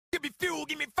Give me fuel,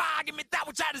 give me fire, give me that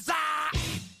which I desire.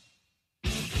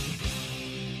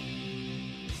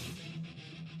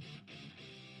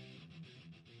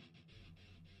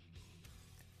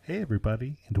 Hey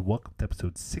everybody, and welcome to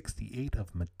episode 68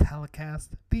 of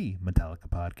Metallicast, the Metallica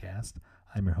podcast.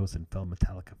 I'm your host and fellow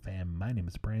Metallica fan. My name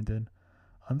is Brandon.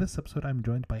 On this episode, I'm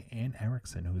joined by Ann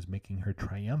Erickson, who is making her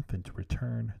triumphant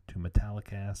return to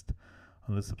Metallicast.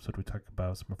 On this episode, we talk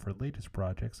about some of her latest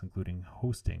projects, including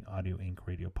hosting Audio Inc.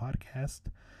 radio podcast,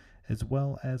 as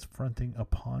well as fronting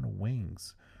Upon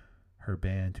Wings, her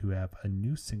band who have a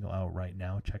new single out right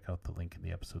now. Check out the link in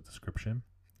the episode description.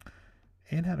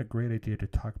 Ann had a great idea to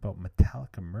talk about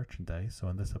Metallica merchandise. So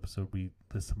on this episode, we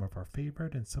list some of our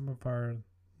favorite and some of our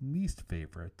least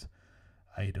favorite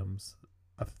items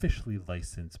officially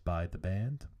licensed by the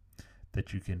band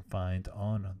that you can find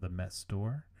on the Met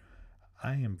store.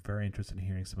 I am very interested in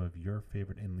hearing some of your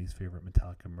favorite and least favorite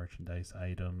Metallica merchandise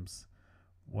items.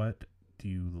 What do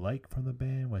you like from the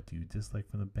band? What do you dislike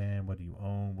from the band? What do you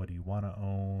own? What do you want to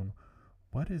own?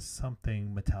 What is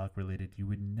something Metallica related you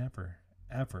would never,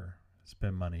 ever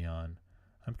spend money on?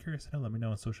 I'm curious to know. Let me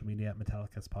know on social media at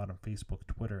MetallicaSpot on Facebook,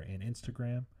 Twitter, and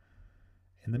Instagram.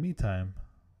 In the meantime,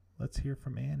 let's hear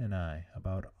from Ann and I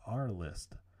about our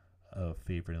list of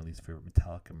favorite and least favorite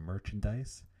Metallica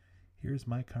merchandise. Here's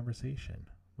my conversation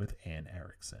with Ann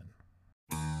Erickson.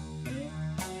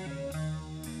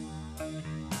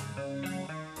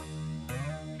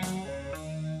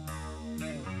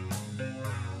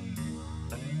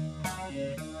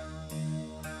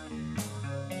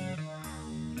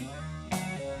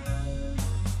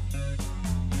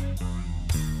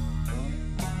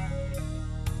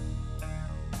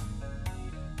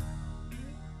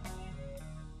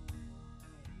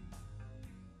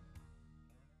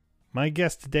 My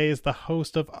guest today is the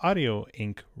host of Audio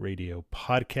Inc. radio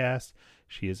podcast.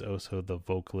 She is also the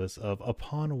vocalist of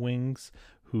Upon Wings,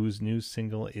 whose new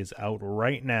single is out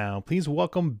right now. Please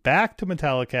welcome back to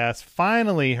Metallicast,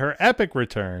 finally, her epic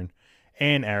return,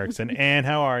 Ann Erickson. Ann,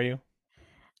 how are you?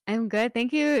 I'm good.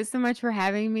 Thank you so much for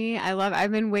having me.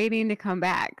 I've been waiting to come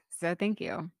back. So thank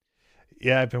you.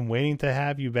 Yeah, I've been waiting to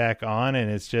have you back on,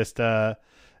 and it's just the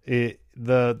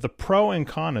pro and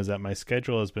con is that my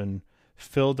schedule has been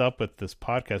filled up with this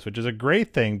podcast, which is a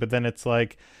great thing, but then it's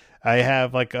like I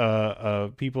have like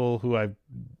people who I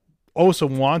also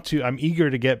I'm eager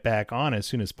to get back on as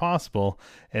soon as possible,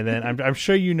 and then I'm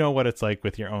sure you know what it's like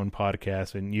with your own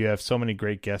podcast, and you have so many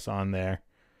great guests on there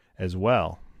as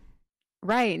well.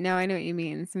 Right. No, I know what you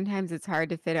mean. Sometimes it's hard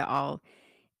to fit it all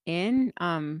in.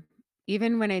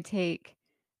 Even when I take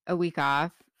a week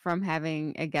off from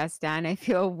having a guest on, I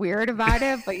feel weird about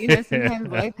it, but sometimes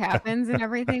life happens and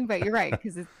everything. But you're right,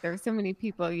 because there's so many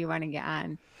people you want to get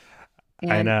on,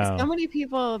 and I know. so many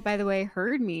people, by the way,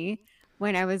 heard me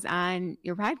when I was on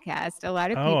your podcast. A lot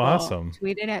of people awesome.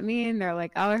 tweeted at me and they're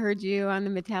like, "Oh, I heard you on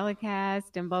the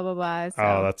Metallicast," and blah blah blah. So.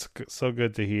 Oh, that's so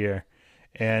good to hear,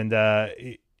 and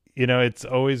it's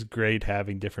always great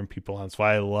having different people on. That's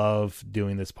why I love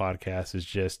doing this podcast. Is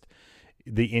just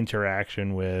the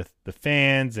interaction with the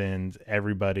fans and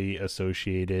everybody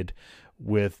associated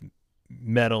with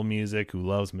metal music who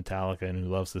loves Metallica and who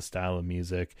loves the style of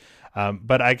music.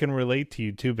 But I can relate to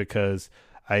you too, because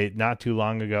I not too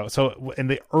long ago, so in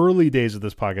the early days of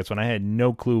this podcast, when I had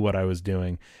no clue what I was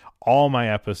doing, all my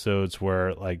episodes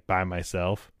were like by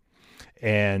myself,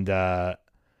 and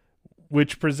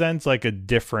which presents like a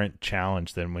different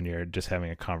challenge than when you're just having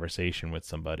a conversation with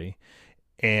somebody.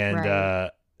 And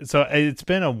right. So it's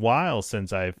been a while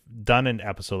since I've done an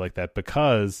episode like that,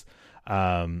 because,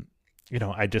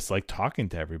 I just like talking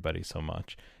to everybody so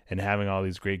much and having all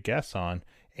these great guests on.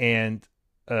 And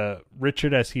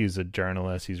Richard S., he's a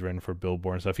journalist. He's written for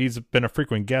Billboard and stuff. He's been a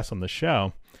frequent guest on the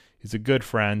show. He's a good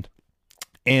friend.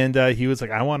 And he was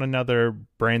like, I want another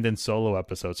Brandon solo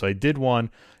episode. So I did one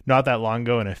not that long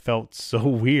ago, and it felt so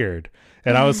weird.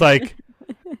 And I was like...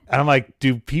 I'm like,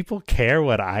 do people care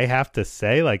what I have to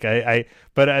say? Like,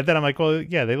 but then I'm like, well,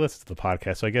 yeah, they listen to the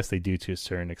podcast, so I guess they do to a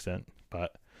certain extent.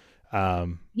 But, yeah,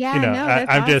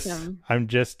 that's awesome.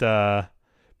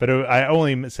 But I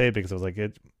only say it because I was like,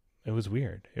 it was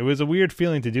weird. It was a weird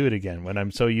feeling to do it again when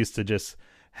I'm so used to just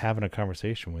having a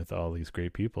conversation with all these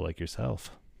great people like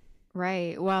yourself.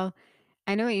 Right. Well,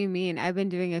 I know what you mean. I've been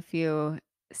doing a few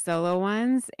solo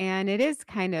ones, and it is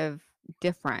kind of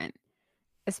different.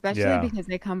 Especially because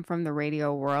I come from the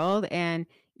radio world, and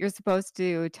you're supposed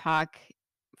to talk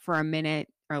for a minute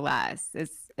or less.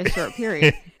 It's a short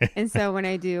period. And so when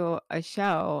I do a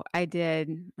show, I did,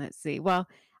 I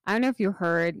don't know if you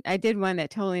heard, I did one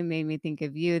that totally made me think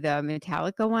of you, the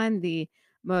Metallica one, the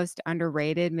most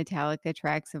underrated Metallica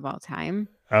tracks of all time.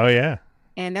 Oh, yeah.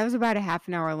 And that was about a half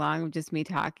an hour long of just me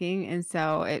talking. And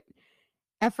so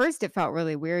at first it felt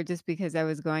really weird just because I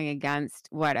was going against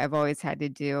what I've always had to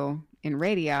do in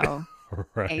radio,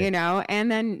 Right.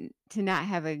 and then to not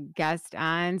have a guest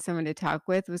on, someone to talk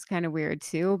with was kind of weird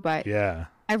too. But Yeah.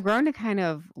 I've grown to kind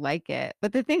of like it.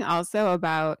 But the thing also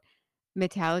about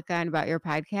Metallica and about your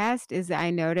podcast is that I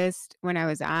noticed when I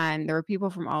was on, there were people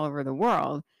from all over the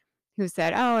world who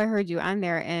said, "Oh, I heard you on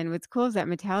there." And what's cool is that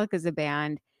Metallica is a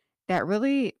band that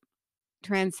really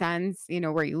transcends,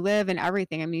 where you live and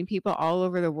everything. I mean, people all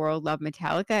over the world love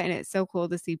Metallica, and it's so cool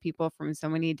to see people from so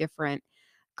many different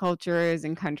cultures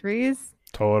and countries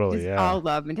Totally. just Yeah. all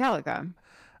love Metallica.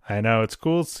 I know it's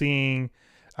cool seeing.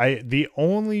 The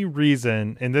only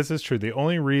reason, and this is true, the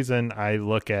only reason I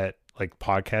look at like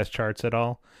podcast charts at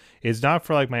all is not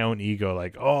for like my own ego,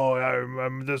 like, oh,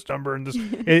 I'm this number and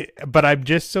this, but I'm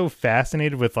just so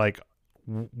fascinated with like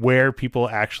where people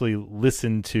actually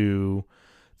listen to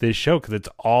this show, because it's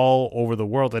all over the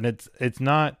world, and it's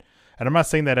not, and I'm not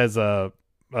saying that as a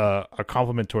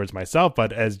compliment towards myself,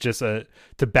 but as just to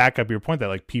back up your point that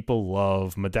like people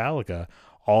love Metallica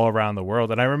all around the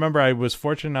world. And I remember I was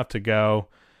fortunate enough to go,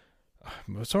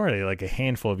 it was already like a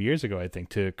handful of years ago, I think,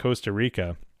 to Costa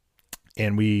Rica,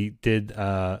 and we did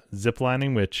zip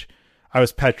lining, which I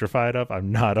was petrified of.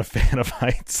 I'm not a fan of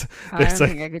heights. Oh, I don't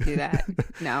think I could do that.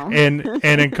 No. and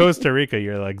in Costa Rica,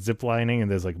 you're like zip lining,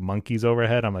 and there's like monkeys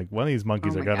overhead. I'm like, one of these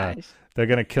monkeys they're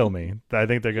gonna kill me. I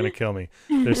think they're gonna kill me.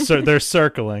 They're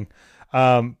circling.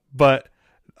 But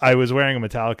I was wearing a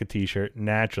Metallica t-shirt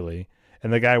naturally,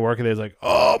 and the guy working there is like,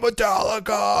 "Oh, Metallica,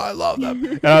 I love them."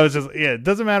 And I was just, it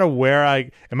doesn't matter where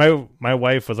and my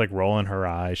wife was like rolling her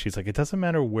eyes. She's like, it doesn't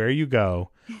matter where you go,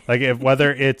 like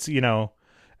whether it's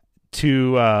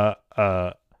to a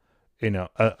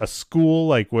school,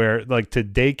 like where, like to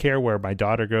daycare where my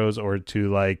daughter goes, or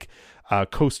to like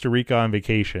Costa Rica on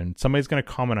vacation, somebody's gonna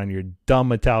comment on your dumb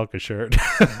Metallica shirt.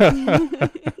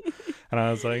 And I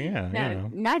was like,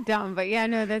 not dumb, but yeah,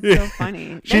 no, that's so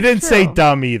funny. She didn't say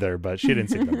dumb either, but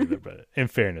in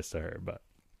fairness to her, but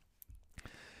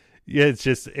yeah, it's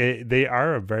just they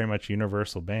are a very much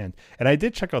universal band. And I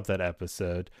did check out that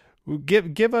episode.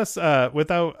 Give us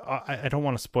without I don't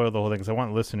want to spoil the whole thing, because I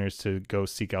want listeners to go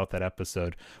seek out that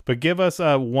episode, but give us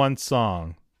one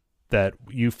song that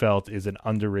you felt is an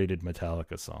underrated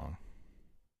Metallica song.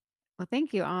 Well,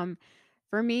 thank you.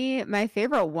 For me, my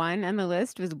favorite one on the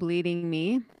list was Bleeding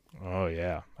Me. Oh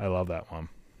yeah, I love that one.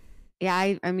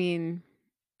 Yeah, I mean,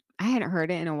 I hadn't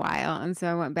heard it in a while, and so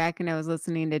I went back and I was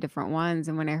listening to different ones,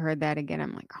 and when I heard that again,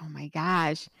 I'm like, oh my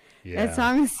gosh, that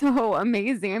song is so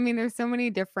amazing. I mean, there's so many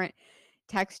different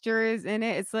textures in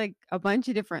it. It's like a bunch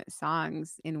of different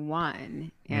songs in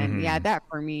one, and yeah, that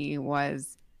for me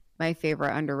was my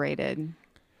favorite underrated.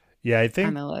 Yeah, I think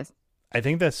on the list. I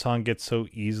think that song gets so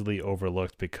easily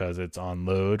overlooked because it's on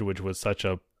Load, which was such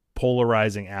a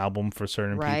polarizing album for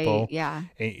certain people. Yeah.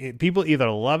 People either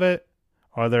love it,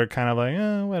 or they're kind of like,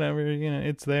 oh, whatever,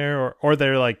 it's there, or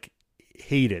they're like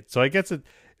hate it. So I guess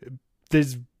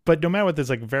but no matter what, there's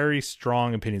like very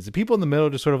strong opinions. The people in the middle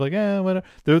are just sort of like, whatever.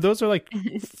 Those are like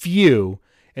few,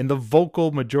 and the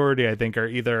vocal majority, I think, are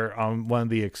either on one of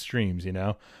the extremes,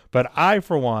 But I,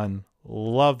 for one,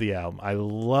 love the album. I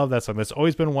love that song. That's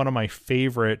always been one of my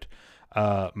favorite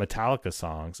Metallica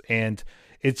songs, and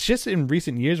it's just in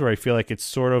recent years where I feel like it's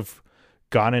sort of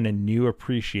gotten a new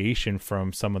appreciation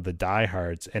from some of the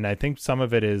diehards, and I think some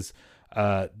of it is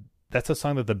that's a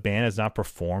song that the band has not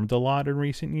performed a lot in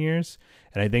recent years,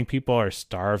 and I think people are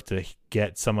starved to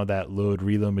get some of that Load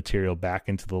Reload material back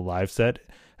into the live set,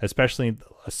 especially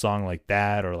a song like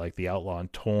that, or like The Outlaw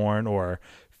and Torn, or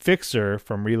Fixer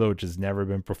from Reload, which has never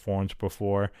been performed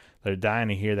before. They're dying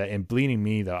to hear that. And Bleeding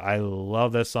Me, though, I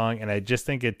love that song, and I just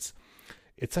think it's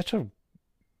such a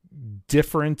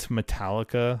different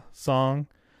Metallica song,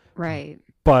 right?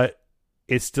 But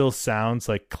it still sounds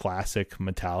like classic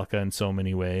Metallica in so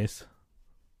many ways.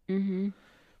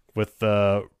 With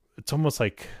it's almost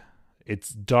like it's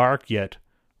dark yet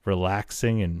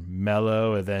relaxing and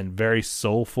mellow, and then very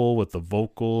soulful with the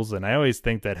vocals. And I always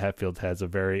think that Hetfield has a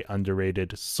very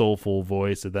underrated soulful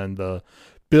voice, and then the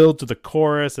build to the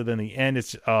chorus, and then the end,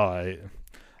 it's I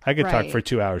could talk for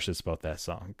 2 hours just about that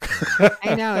song.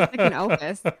 I know, it's like an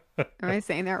opus. Am I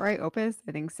saying that right? Opus?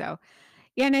 I think so.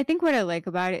 Yeah, and I think what I like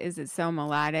about it is it's so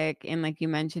melodic, and like you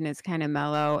mentioned, it's kind of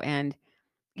mellow and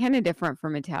kind of different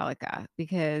from Metallica,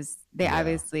 because they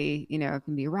obviously, it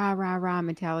can be rah, rah, rah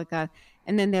Metallica,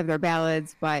 and then they have their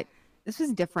ballads, but this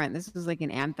was different. This was like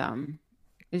an anthem.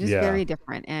 It was just very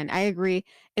different. And I agree.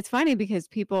 It's funny because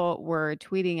people were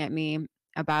tweeting at me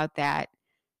about that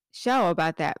show,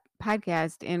 about that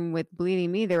podcast, and with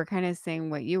Bleeding Me, they were kind of saying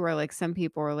what you were like. Some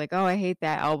people were like, "Oh, I hate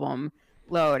that album,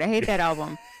 Load. I hate that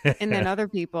album," and then other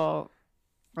people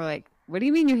were like, "What do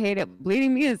you mean you hate it?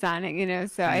 Bleeding Me is on it, you know?"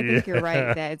 So I think you're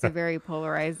right that it's a very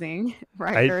polarizing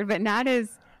record, but not as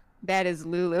bad as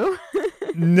Lulu.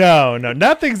 No,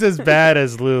 nothing's as bad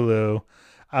as Lulu.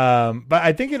 But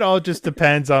I think it all just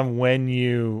depends on when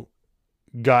you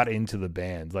got into the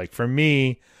band. Like for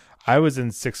me, I was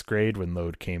in 6th grade when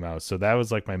Load came out. So that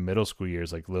was like my middle school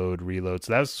years, like Load, Reload.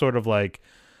 So that was sort of like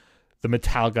the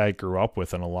Metallica I grew up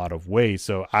with in a lot of ways.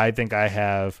 So I think I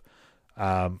have,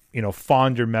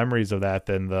 fonder memories of that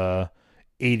than the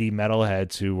 80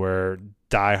 metalheads who were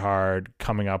diehard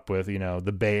coming up with,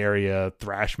 the Bay Area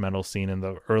thrash metal scene in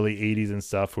the early 80s and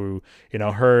stuff who,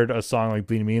 heard a song like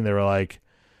Bleeding Me and they were like,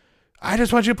 I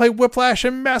just want you to play Whiplash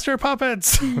and Master of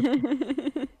Puppets.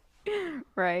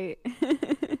 Right.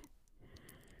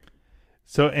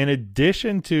 So in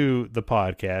addition to the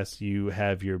podcast, you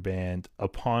have your band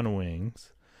Upon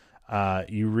Wings.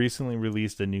 You recently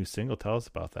released a new single. Tell us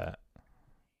about that.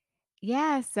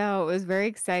 Yeah, so it was very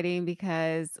exciting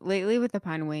because lately with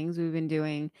Upon Wings, we've been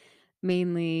doing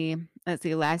mainly, let's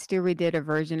see, last year we did a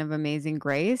version of Amazing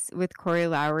Grace with Corey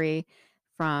Lowry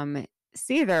from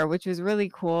Seether, which was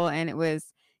really cool. And it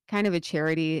was kind of a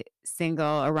charity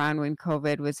single around when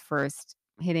COVID was first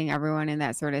hitting everyone and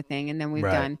that sort of thing. And then we've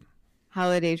done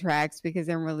holiday tracks because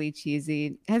I'm really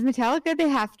cheesy. Has Metallica, they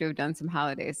have to have done some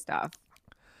holiday stuff.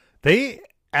 They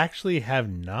actually have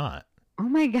not. Oh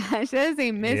my gosh, that is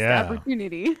a missed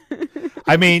opportunity.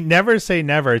 I mean, never say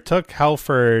never. It took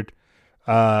Halford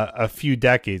a few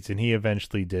decades and he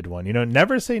eventually did one.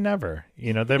 Never say never.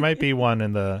 There might be one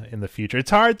in the future. It's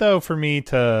hard though for me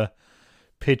to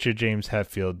picture James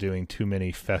Hetfield doing too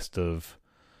many festive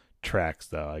tracks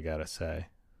though, I gotta say.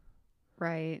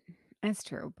 Right. That's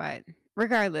true. But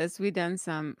regardless, we've done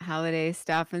some holiday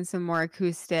stuff and some more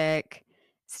acoustic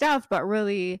stuff, but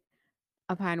really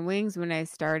Upon Wings, when I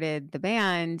started the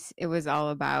band, it was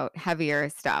all about heavier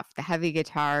stuff, the heavy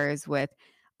guitars with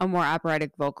a more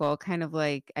operatic vocal, kind of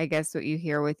like, I guess, what you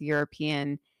hear with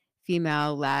European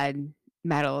female-led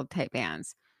metal type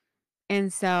bands.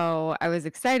 And so I was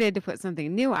excited to put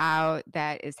something new out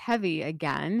that is heavy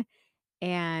again.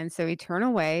 And so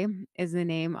Eternal Way is the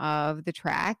name of the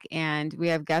track. And we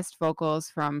have guest vocals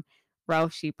from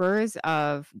Ralf Scheepers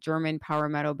of German power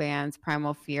metal bands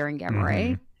Primal Fear and Gamma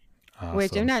Ray. Awesome.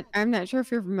 Which I'm not sure if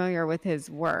you're familiar with his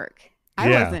work. I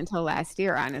wasn't until last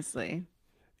year, honestly.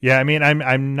 Yeah, I mean,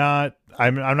 I'm not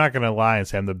gonna lie and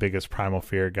say I'm the biggest Primal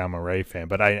Fear Gamma Ray fan,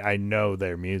 but I know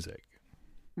their music.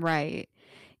 Right.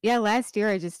 Yeah, last year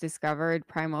I just discovered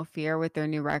Primal Fear with their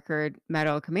new record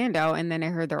Metal Commando, and then I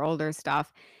heard their older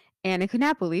stuff, and I could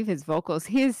not believe his vocals.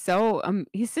 He is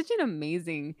he's such an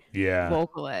amazing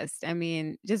vocalist. I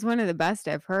mean, just one of the best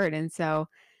I've heard, and so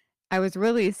I was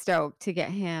really stoked to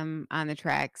get him on the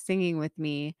track singing with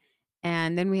me.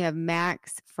 And then we have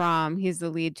Max he's the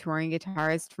lead touring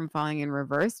guitarist from Falling in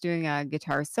Reverse, doing a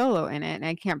guitar solo in it. And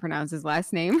I can't pronounce his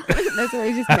last name. That's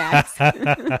why he's just Max.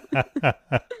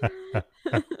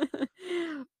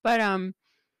 But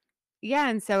yeah,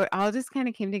 and so it all just kind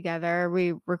of came together.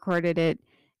 We recorded it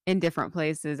in different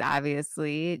places,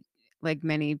 obviously, like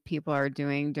many people are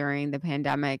doing during the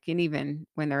pandemic, and even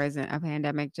when there isn't a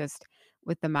pandemic, just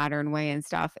with the modern way and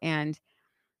stuff. And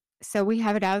so we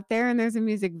have it out there, and there's a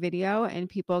music video, and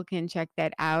people can check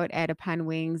that out at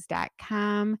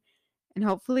uponwings.com. And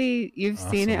hopefully you've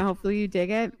seen it. Hopefully you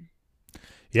dig it.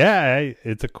 Yeah,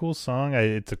 it's a cool song.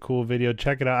 It's a cool video.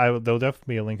 Check it out. There'll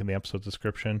definitely be a link in the episode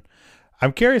description.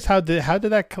 I'm curious, how did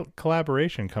that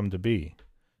collaboration come to be?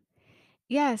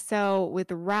 Yeah, so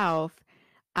with Ralph,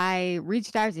 I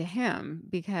reached out to him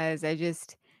because I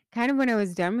just kind of, when I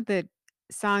was done with the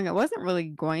song, it wasn't really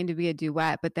going to be a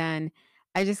duet, but then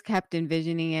I just kept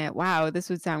envisioning it. Wow, this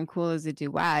would sound cool as a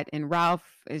duet. And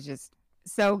Ralph is just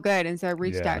so good. And so I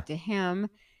reached out to him,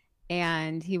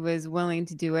 and he was willing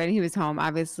to do it. He was home,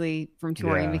 obviously, from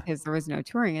touring because there was no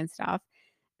touring and stuff.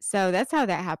 So that's how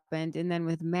that happened. And then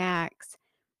with Max,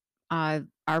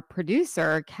 our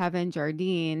producer, Kevin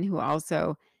Jardine, who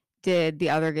also did the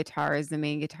other guitars, the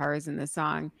main guitars in the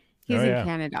song, he's in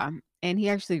Canada. And he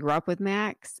actually grew up with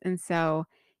Max. And so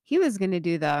he was going to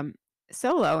do the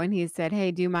solo. And he said, hey,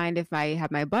 do you mind if I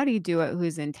have my buddy do it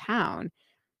who's in town?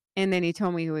 And then he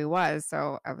told me who he was.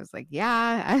 So I was like,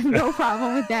 yeah, I have no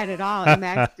problem with that at all. And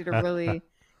Max did a really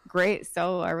great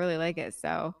solo. I really like it.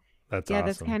 So that's awesome.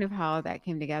 That's kind of how that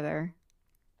came together.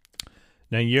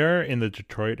 Now you're in the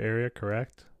Detroit area,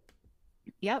 correct?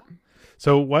 Yep.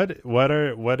 So what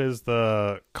is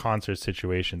the concert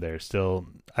situation there? Still,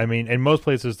 I mean, in most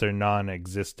places they're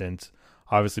non-existent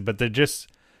obviously, but there's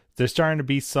starting to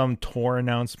be some tour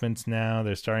announcements now.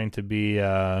 There's starting to be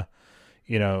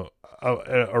you know,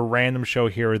 a random show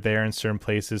here or there in certain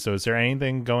places. So is there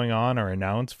anything going on or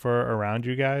announced for around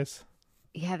you guys?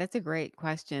 Yeah, that's a great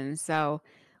question. So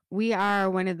we are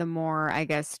one of the more, I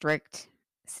guess, strict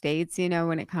states,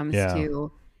 when it comes Yeah.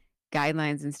 to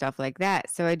guidelines and stuff like that.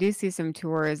 So I do see some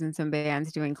tours and some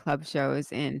bands doing club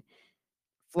shows in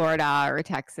Florida or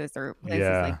Texas or places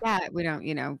like Yeah. that. We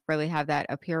don't, really have that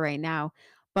up here right now.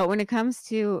 But when it comes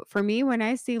to, for me, when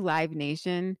I see Live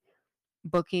Nation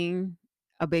booking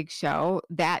a big show,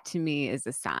 that to me is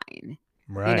a sign,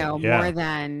 Right. more Yeah.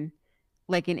 than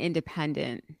like an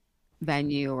independent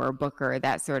venue or booker,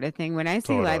 that sort of thing. When I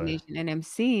see Live Totally. Nation and I'm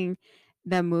seeing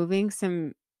them moving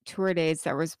some tour dates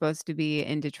that were supposed to be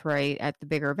in Detroit at the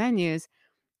bigger venues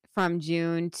from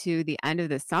June to the end of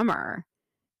the summer.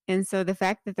 And so the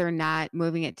fact that they're not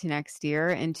moving it to next year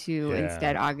into Yeah.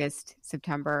 instead August,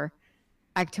 September,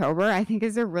 October, I think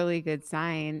is a really good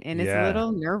sign. And it's a Yeah.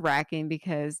 little nerve-wracking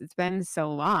because it's been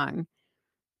so long.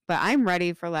 But I'm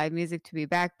ready for live music to be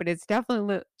back, but it's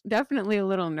definitely a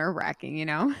little nerve-wracking.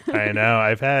 I know.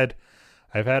 I've had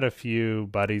a few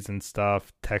buddies and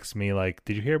stuff text me like,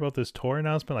 "Did you hear about this tour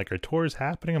announcement? Like, are tours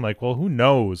happening?" I'm like, "Well, who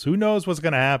knows? Who knows what's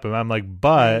gonna happen?" I'm like, Right.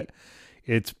 "But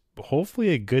it's hopefully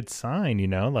a good sign,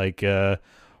 like,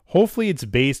 hopefully it's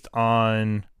based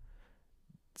on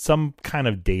some kind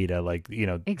of data, like,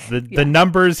 the Yeah.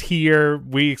 numbers here.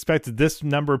 We expected this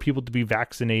number of people to be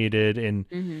vaccinated, and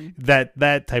Mhm.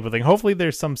 that type of thing. Hopefully,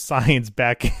 there's some science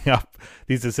backing up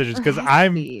these decisions There because has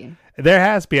to be. there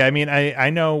has to be. I mean, I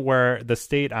know where the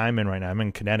state I'm in right now. I'm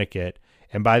in Connecticut,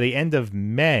 and by the end of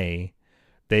May,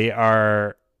 they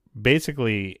are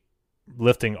basically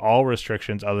lifting all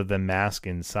restrictions other than mask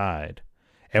inside.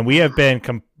 And Wow.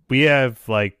 we have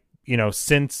like,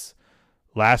 since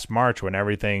last March when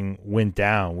everything went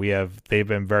down, they've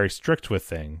been very strict with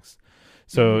things.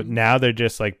 So Mhm. now they're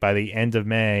just like by the end of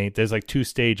May, there's like two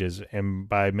stages, and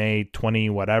by May 20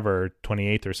 whatever,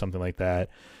 28th or something like that,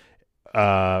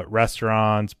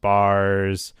 restaurants,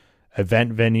 bars,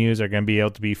 event venues are going to be able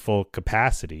to be full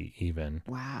capacity even.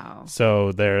 Wow.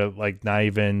 So they're like not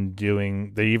even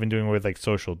doing they're even doing with like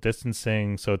social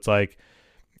distancing. So it's like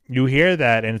you hear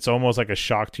that and it's almost like a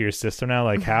shock to your system now.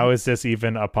 Like, how Right. is this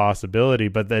even a possibility?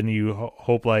 But then you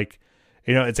hope, like,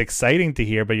 it's exciting to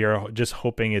hear, but you're just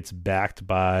hoping it's backed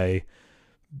by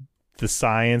the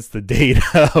science, the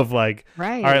data of like,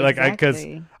 Right, all right, like because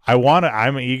exactly.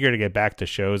 I'm eager to get back to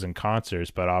shows and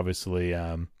concerts, but obviously,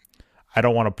 I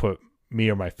don't want to put me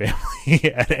or my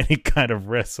family at any kind of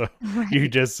risk. So you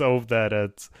Right. just hope that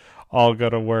it's all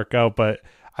going to work out. But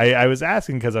I was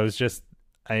asking because I was just,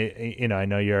 I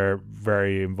know you're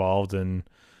very involved in,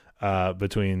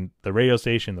 between the radio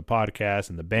station, the podcast,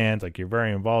 and the band. Like, you're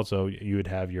very involved, so you would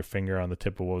have your finger on the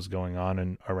tip of what was going on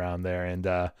and around there. And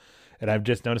I'm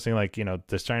just noticing, like,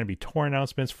 there's trying to be tour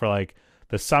announcements for like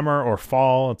the summer or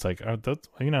fall. It's like, that's,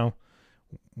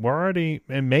 we're already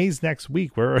in May's next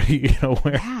week. We're already,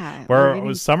 Yeah, we're we're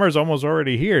getting summer's almost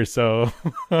already here. So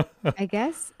I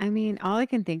guess, I mean, all I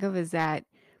can think of is that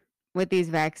with these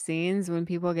vaccines, when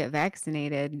people get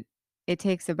vaccinated, it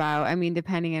takes about, I mean,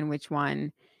 depending on which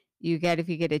one you get, if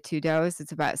you get a 2 dose,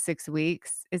 it's about 6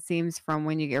 weeks, it seems, from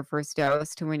when you get your first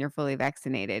dose to when you're fully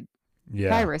vaccinated. 5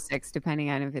 yeah, or 6, depending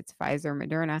on if it's Pfizer or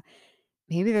Moderna.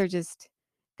 Maybe they're just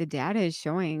the data is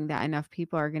showing that enough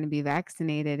people are gonna be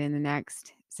vaccinated in the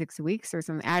next 6 weeks or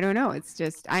something. I don't know. It's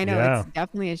just I know it's yeah,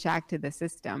 definitely a shock to the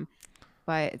system,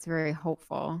 but it's very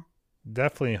hopeful.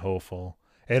 definitely hopeful.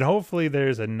 And hopefully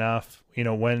there's enough,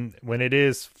 when it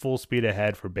is full speed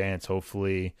ahead for bands,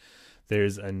 hopefully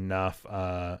there's enough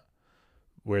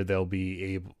where they'll be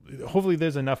able hopefully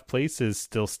there's enough places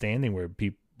still standing where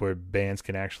where bands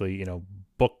can actually,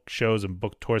 book shows and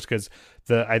book tours, cuz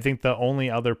I think the only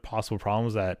other possible problem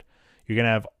is that you're going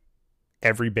to have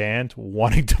every band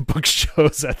wanting to book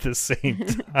shows at the same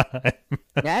time.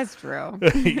 That's true.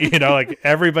 Like,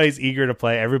 everybody's eager to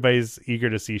play, everybody's eager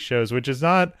to see shows, which is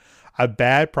not a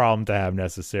bad problem to have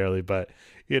necessarily, but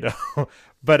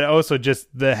but also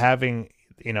just the having,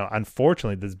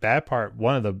 unfortunately, this bad part,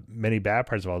 one of the many bad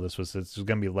parts of all this was there's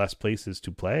going to be less places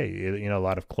to play. A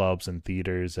lot of clubs and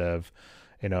theaters have,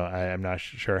 I'm not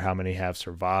sure how many have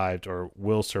survived or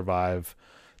will survive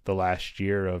the last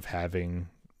year of having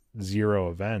zero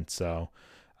events. So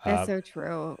That's uh so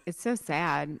true. It's so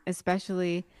sad,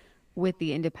 especially with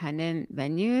the independent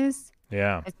venues.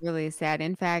 yeah. It's really sad.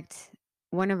 In fact,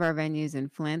 one of our venues in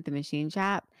Flint, the Machine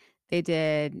Shop, they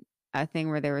did a thing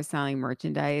where they were selling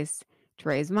merchandise to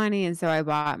raise money, and so I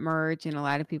bought merch, and a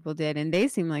lot of people did, and they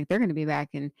seem like they're gonna be back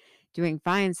in doing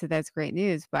fine. So that's great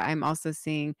news. But I'm also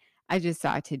seeing, I just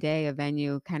saw today a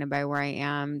venue kind of by where I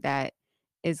am that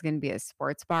is going to be a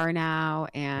sports bar now.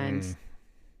 And Mm.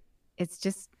 it's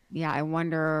just, yeah, I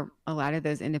wonder a lot of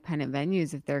those independent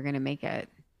venues if they're going to make it.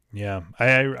 Yeah,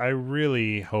 I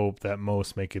really hope that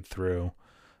most make it through,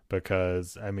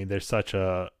 because I mean there's such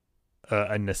a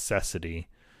necessity,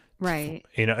 Right.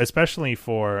 especially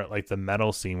for like the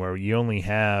metal scene where you only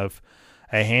have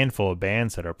a handful of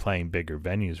bands that are playing bigger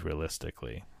venues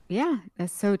realistically. Yeah,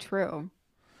 that's so true.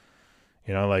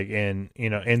 Like, and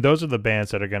those are the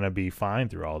bands that are going to be fine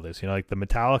through all this. Like the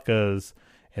Metallicas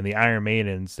and the Iron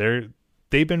Maidens,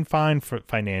 they've been fine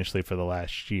financially for the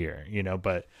last year,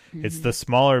 but it's Hmm. the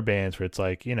smaller bands where it's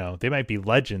like, they might be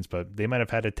legends, but they might have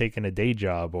had to take in a day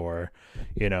job or,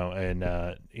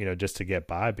 just to get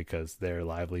by because their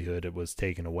livelihood it was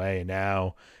taken away. And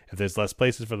now if there's less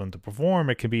places for them to perform,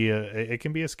 it can be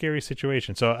a scary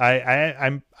situation. So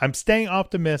I'm staying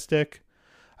optimistic.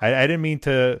 I didn't mean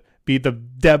to be the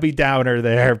Debbie Downer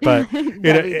there, but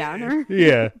Debbie Downer.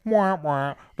 yeah,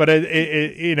 but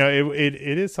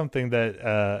it is something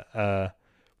that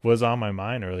was on my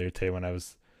mind earlier today when I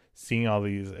was seeing all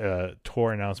these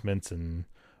tour announcements and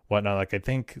whatnot. Like I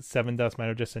think Seven Dust might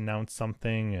have just announced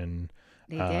something, and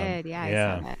They did. Yeah, I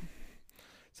yeah. saw that.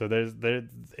 So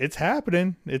it's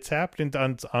happening. It's happening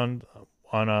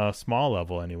on a small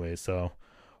level anyway. So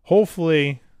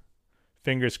hopefully,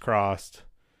 fingers crossed,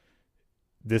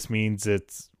 this means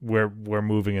we're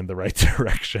moving in the right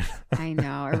direction. I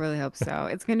know. I really hope so.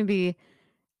 It's going to be,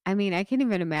 I mean, I can't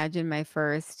even imagine my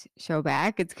first show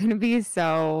back. It's going to be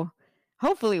so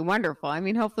hopefully wonderful. I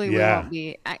mean, hopefully we Yeah. won't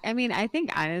be, I mean, I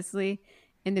think honestly,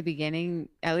 in the beginning,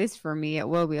 at least for me, it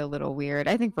will be a little weird.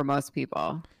 I think for most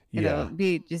people, it'll Yeah.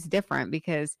 be just different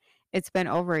because it's been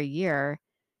over a year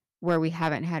where we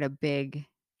haven't had a big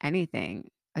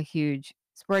anything, a huge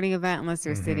sporting event, unless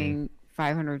they're Mm-hmm. sitting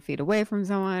 500 feet away from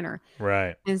someone or,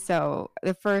 Right. and so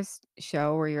the first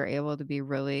show where you're able to be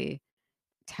really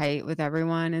tight with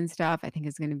everyone and stuff, I think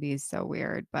is going to be so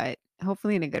weird, but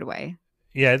hopefully in a good way.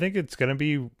 Yeah, I think it's gonna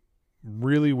be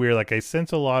really weird. Like I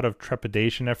sense a lot of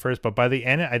trepidation at first, but by the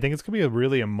end, I think it's gonna be a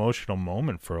really emotional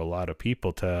moment for a lot of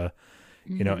people to,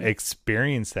 Hmm.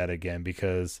 experience that again,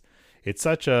 because it's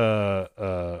such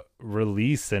a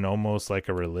release and almost like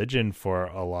a religion for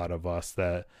a lot of us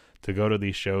that to go to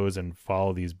these shows and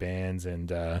follow these bands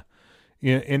and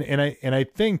and I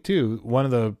think too one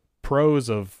of the pros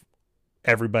of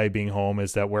everybody being home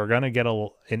is that we're gonna get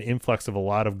an influx of a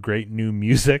lot of great new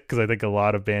music, because I think a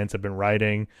lot of bands have been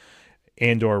writing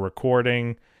and or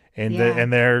recording, and Yeah.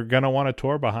 and they're gonna want to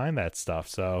tour behind that stuff.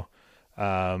 So,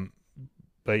 um,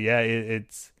 but yeah,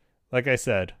 it's like I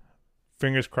said,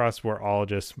 fingers crossed we're all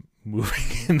just moving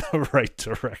in the right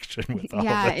direction with all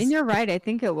Yeah. And this. you're right. I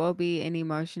think it will be an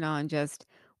emotional and just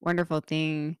wonderful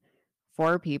thing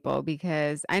for people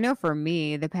because I know for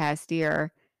me, the past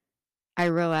year, I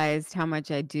realized how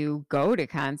much I do go to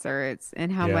concerts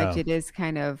and how much Yeah, it is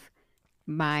kind of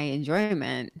my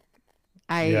enjoyment.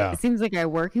 yeah. It seems like I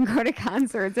work and go to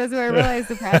concerts. That's what I realized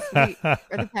the past week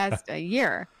or the past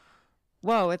year.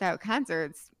 Whoa, without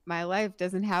concerts, my life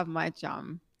doesn't have much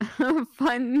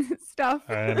fun stuff.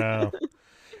 I know.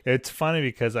 It's funny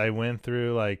because I went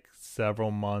through like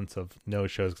several months of no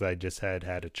shows because I just had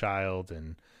a child,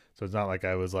 and so it's not like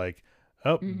I was like,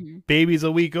 oh, Hmm. baby's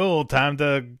a week old, time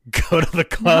to go to the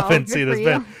club No, and good see for this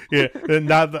band. you. Yeah,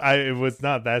 it was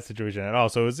not that situation at all.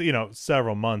 So it was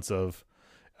several months of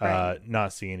Right.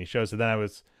 not seeing any shows. So then I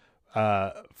was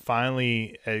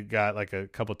finally I got like a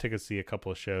couple tickets to see a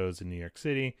couple of shows in New York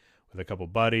City with a couple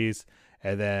buddies,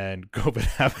 and then COVID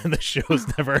happened. The shows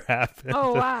never happened.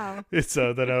 Oh, wow.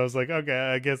 So then I was like, okay,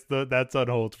 I guess that's on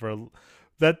hold for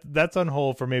that's on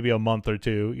hold for maybe a month or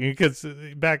two, because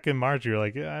back in March you're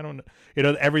like, yeah, I don't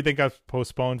everything got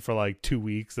postponed for like 2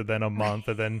 weeks and then a month,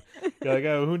 and then you're like,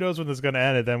 oh, who knows when this is gonna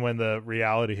end, and then when the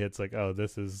reality hits, like, oh,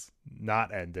 this is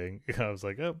not ending. I was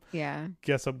like, oh, Yeah.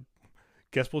 guess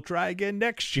we'll try again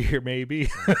next year maybe.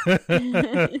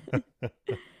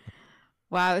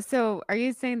 Wow. So are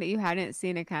you saying that you hadn't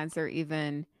seen a concert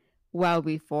even well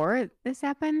before this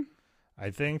happened? I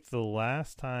think the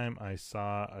last time I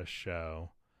saw a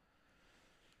show,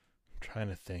 I'm trying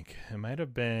to think, it might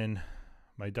have been,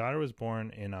 my daughter was born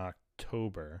in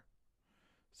October,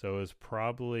 so it was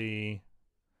probably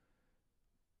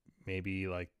maybe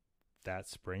like that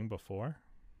spring before.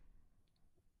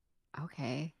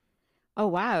 Okay. Oh,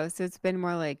 wow. So it's been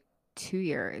more like 2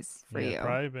 years for Yeah, it's you.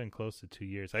 probably been close to 2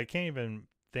 years. I can't even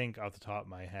think off the top of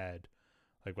my head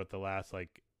like what the last,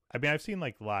 like, I mean, I've seen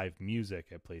like live music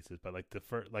at places, but like the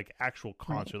first like actual Right.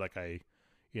 concert, like I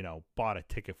bought a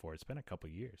ticket for. It's been a couple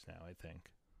years now, I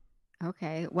think.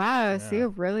 Okay. Wow. So Yeah.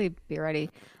 you'll really be ready.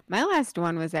 My last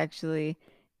one was actually,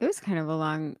 it was kind of a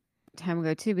long time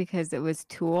ago too, because it was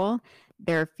Tool,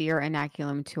 their Fear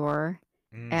Inoculum tour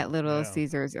at Little Yeah.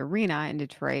 Caesars Arena in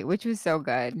Detroit, which was so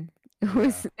good. It Yeah.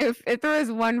 was, if there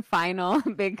was one final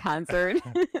big concert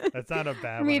That's not a for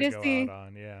bad me one to to go out see.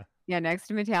 on. Yeah. Yeah, next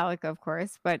to Metallica, of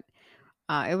course, but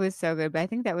it was so good. But I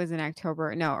think that was in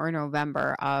October, no, or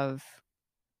November of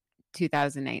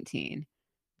 2019.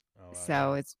 Oh, wow, So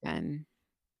yeah. it's been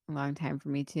a long time for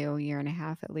me too, a year and a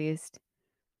half at least.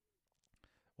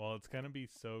 Well, it's going to be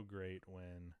so great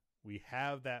when we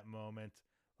have that moment.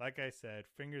 Like I said,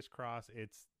 fingers crossed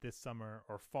it's this summer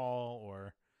or fall,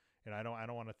 or I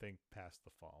don't want to think past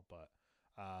the fall, but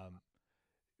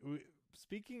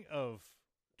speaking of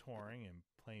touring and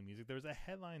playing music, there was a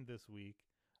headline this week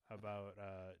about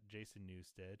Jason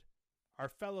Newsted, our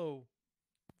fellow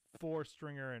four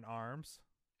stringer in arms.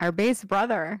 Our bass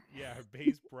brother. Yeah, our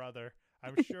bass brother.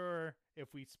 I'm sure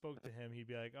if we spoke to him, he'd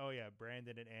be like, "Oh yeah,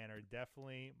 Brandon and Ann are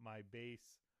definitely my bass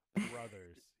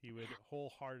brothers." He would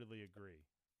wholeheartedly agree.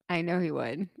 I know he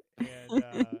would. And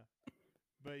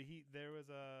but there was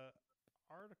a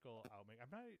article out. I'm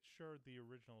not sure the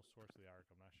original source of the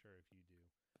article. I'm not sure if you do.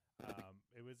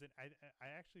 It was I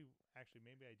actually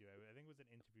maybe I do. I think it was an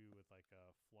interview with like a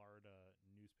Florida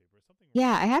newspaper or something.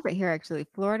 Yeah, I have it here actually.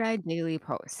 Florida Daily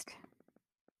Post.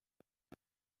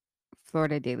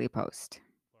 Florida Daily Post.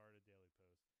 Florida Daily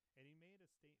Post, and he made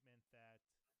a statement that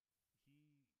he,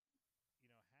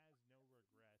 has no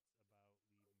regrets about leaving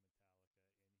Metallica,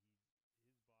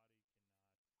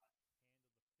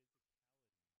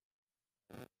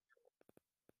 and his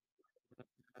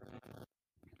body cannot handle the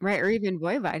Right, or even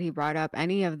Voivod, he brought up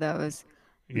any of those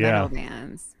Yeah. metal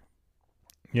bands.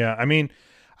 Yeah, I mean,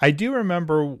 I do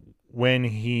remember when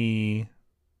he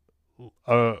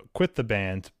quit the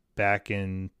band back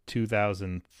in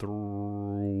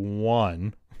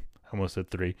 2001. I almost said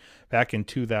 3. Back in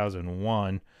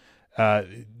 2001,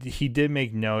 he did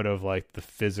make note of like the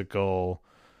physical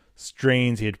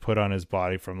strains he had put on his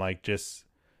body from like just,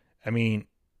 I mean,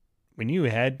 when you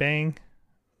headbang,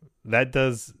 that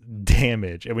does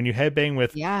damage. And when you headbang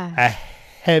with Yeah. a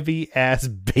heavy ass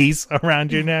bass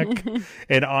around your neck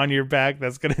and on your back,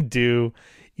 that's going to do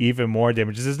even more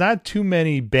damage. There's not too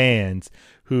many bands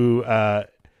who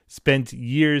spent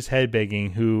years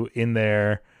headbanging who in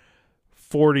their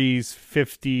 40s,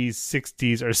 50s,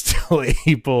 60s are still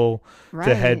able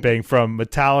to headbang, from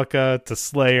Metallica to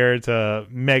Slayer to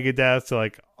Megadeth to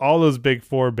like all those big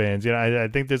four bands. I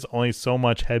think there's only so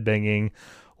much headbanging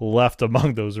left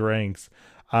among those ranks.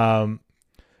 And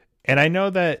I know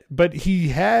that, but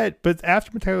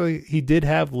after Metallica, he did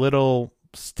have little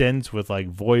stints with like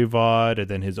Voivod and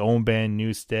then his own band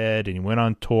Newsted, and he went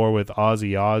on tour with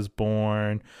Ozzy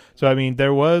Osbourne. So, I mean,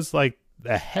 there was like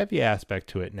a heavy aspect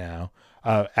to it now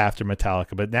after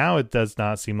Metallica, but now it does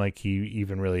not seem like he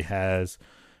even really has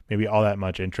maybe all that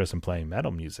much interest in playing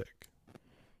metal music.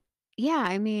 Yeah,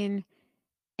 I mean,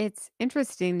 it's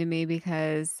interesting to me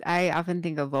because I often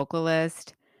think of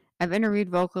vocalists. I've interviewed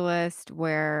vocalists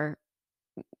where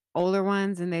older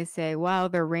ones, and they say, well,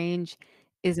 their range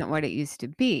isn't what it used to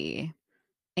be.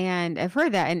 And I've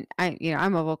heard that, and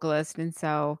I'm a vocalist, and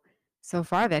so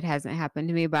far that hasn't happened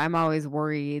to me, but I'm always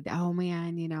worried, oh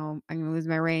man, I'm gonna lose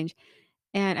my range.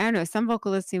 And I don't know, some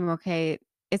vocalists seem okay.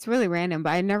 It's really random,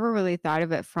 but I never really thought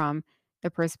of it from the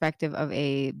perspective of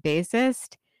a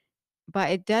bassist, but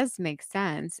it does make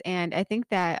sense. And I think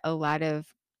that a lot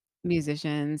of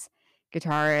musicians,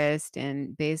 guitarists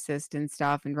and bassists and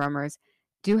stuff and drummers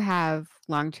do have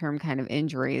long-term kind of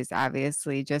injuries,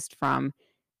 obviously, just from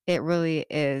it really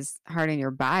is hard on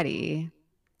your body.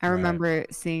 I Right. remember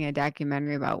seeing a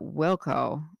documentary about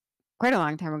Wilco quite a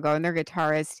long time ago, and their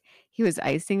guitarist, he was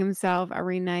icing himself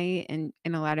every night and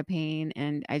in a lot of pain.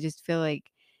 And I just feel like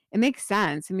it makes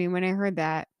sense. I mean, when I heard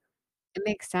that, it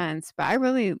makes sense. But I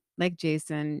really like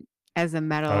Jason as a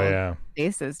metal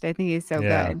bassist. I think he's so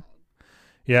good.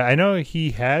 Yeah, I know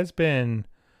he has been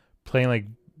playing like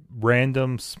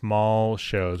random small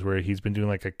shows where he's been doing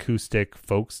like acoustic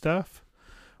folk stuff,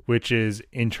 which is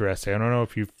interesting. I don't know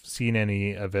if you've seen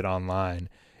any of it online.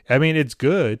 I mean, it's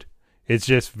good. It's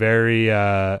just very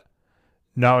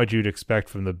not what you'd expect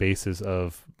from the basis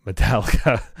of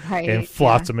Metallica and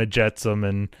Flotsam and Jetsam,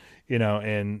 and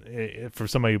and for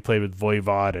somebody who played with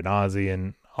Voivod and Ozzy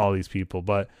and all these people.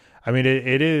 But I mean,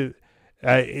 it is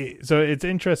so it's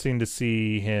interesting to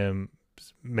see him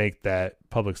make that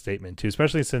public statement too,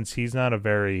 especially since he's not a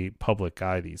very public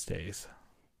guy these days.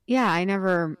 Yeah, I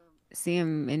never see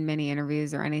him in many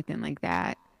interviews or anything like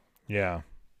that. Yeah.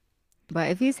 But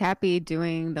if he's happy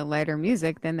doing the lighter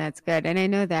music, then that's good. And I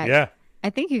know that Yeah. I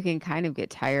think you can kind of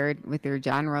get tired with your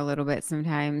genre a little bit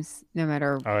sometimes, no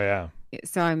matter. Oh yeah.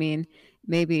 So, I mean,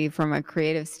 maybe from a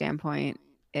creative standpoint,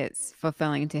 it's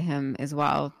fulfilling to him as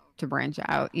well to branch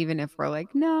out, even if we're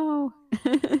like, no.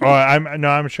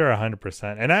 I'm sure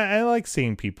 100%. And I like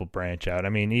seeing people branch out. I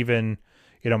mean, even,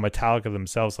 Metallica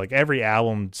themselves, like every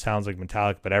album sounds like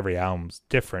Metallica, but every album's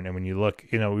different. And when you look,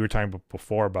 we were talking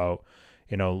before about,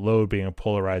 Load being a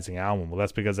polarizing album. Well,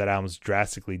 that's because that album's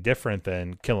drastically different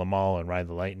than Kill 'Em All and Ride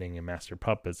the Lightning and Master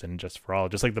Puppets and Just for All.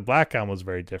 Just like the Black Album was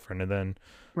very different. And then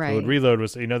Right. Reload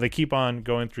was, they keep on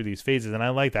going through these phases. And I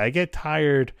like that. I get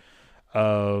tired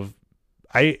of,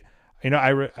 I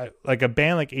like a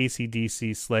band like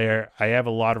AC/DC, Slayer. I have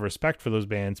a lot of respect for those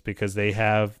bands because they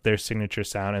have their signature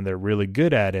sound and they're really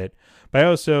good at it. But I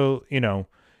also,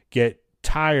 get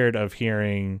tired of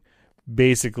hearing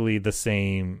basically the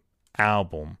same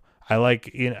album. I like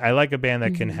a band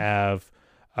that can have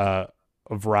a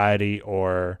variety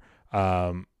or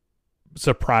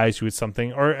surprise you with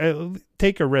something or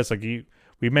take a risk. Like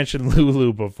we mentioned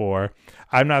Lulu before.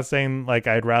 I'm not saying like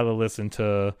I'd rather listen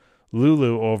to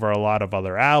Lulu over a lot of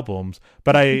other albums,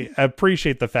 but I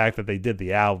appreciate the fact that they did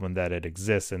the album and that it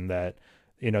exists and that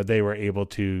they were able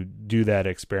to do that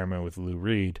experiment with Lou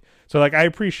Reed. So like I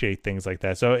appreciate things like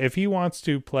that. So if he wants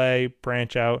to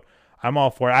branch out, I'm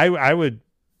all for it. I would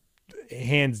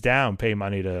hands down pay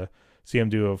money to see him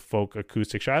do a folk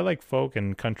acoustic show. I like folk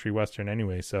and country western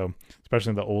anyway, so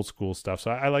especially the old school stuff. So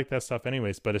I like that stuff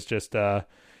anyways, but it's just it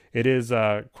is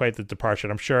quite the departure.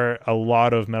 I'm sure a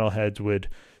lot of metalheads would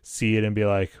see it and be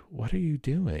like, what are you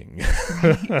doing?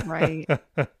 Right.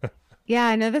 Yeah,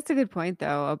 I know that's a good point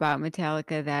though about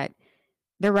Metallica, that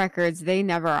the records, they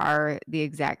never are the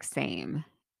exact same.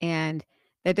 And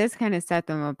that does kind of set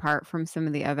them apart from some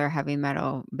of the other heavy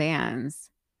metal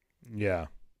bands. Yeah.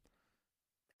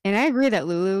 And I agree that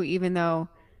Lulu, even though,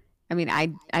 I mean, I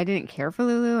didn't care for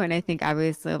Lulu, and I think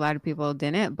obviously a lot of people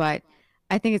didn't, but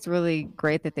I think it's really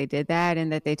great that they did that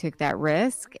and that they took that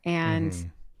risk. And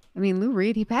I mean, Lou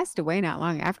Reed, he passed away not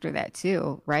long after that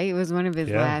too, right? It was one of his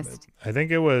last. I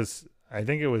think it was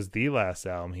the last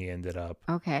album he ended up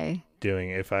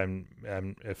doing, if I'm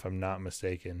not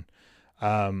mistaken.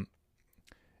 And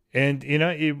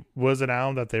it was an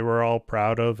album that they were all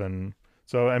proud of, and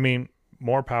so I mean,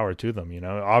 more power to them.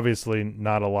 Obviously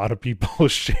not a lot of people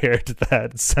shared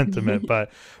that sentiment,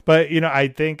 but I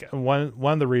think one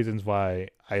of the reasons why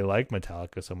I like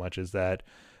Metallica so much is that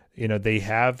they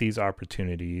have these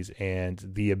opportunities and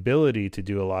the ability to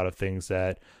do a lot of things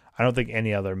that I don't think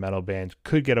any other metal band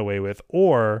could get away with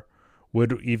or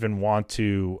would even want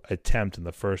to attempt in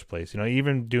the first place.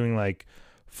 Even doing like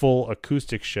full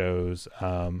acoustic shows.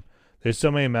 There's so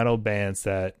many metal bands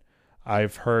that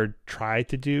I've heard try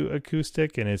to do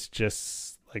acoustic, and it's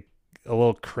just like a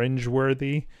little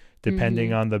cringeworthy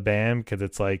depending on the band, because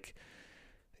it's like,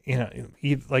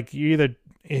 either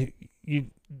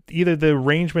the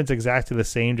arrangement's exactly the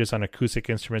same just on acoustic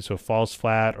instruments, so it falls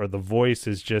flat, or the voice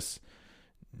is just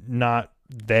not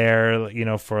there,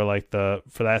 for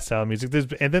that style of music.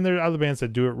 And then there are other bands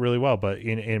that do it really well, but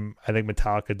I think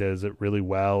Metallica does it really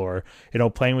well, or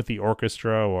playing with the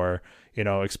orchestra, or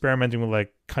experimenting with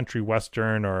like country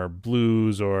western or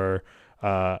blues, or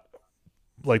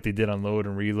like they did on Load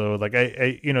and Reload. Like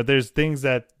I there's things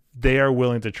that they are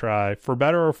willing to try, for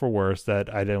better or for worse,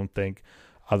 that I don't think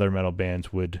other metal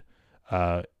bands would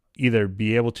either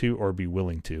be able to or be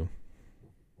willing to.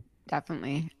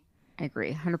 Definitely. I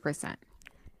agree 100%.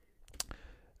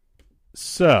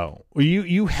 So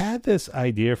you had this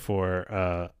idea for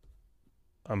a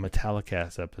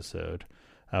Metallicast episode.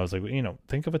 I was like,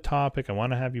 think of a topic. I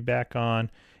want to have you back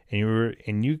on,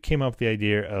 and you came up with the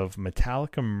idea of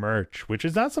Metallica merch, which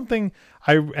is not something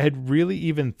I had really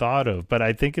even thought of, but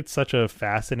I think it's such a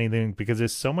fascinating thing because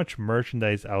there's so much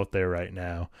merchandise out there right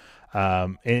now,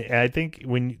 and I think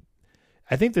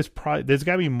there's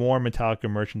got to be more Metallica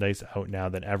merchandise out now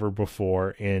than ever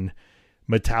before in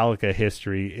Metallica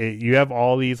history. You have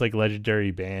all these like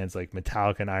legendary bands like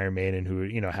Metallica and Iron Maiden who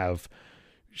have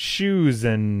shoes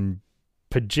and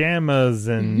pajamas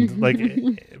and like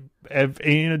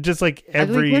just like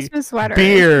every Christmas sweater,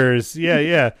 beers,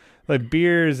 like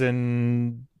beers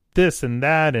and this and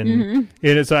that, and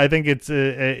so I think it's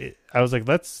I was like,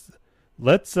 let's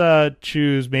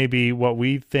choose maybe what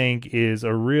we think is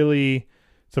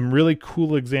some really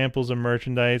cool examples of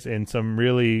merchandise and some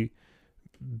really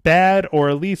bad or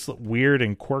at least weird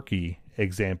and quirky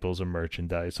examples of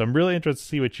merchandise. So I'm really interested to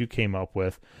see what you came up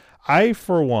with. I,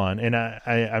 for one, and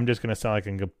I'm just going to sound like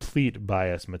a complete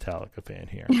biased Metallica fan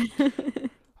here.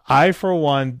 I, for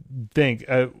one, think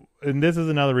and this is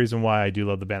another reason why I do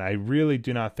love the band. I really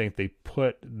do not think they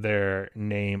put their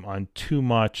name on too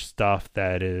much stuff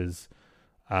that is,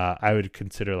 I would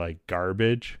consider like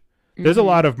garbage. There's a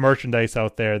lot of merchandise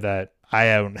out there that I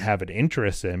don't have an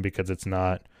interest in because it's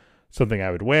not something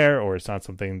I would wear, or it's not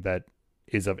something that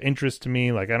is of interest to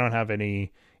me. Like I don't have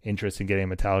any interest in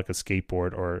getting a Metallica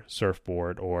skateboard or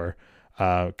surfboard, or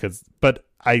but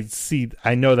I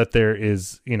know that there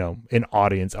is, an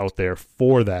audience out there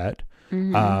for that.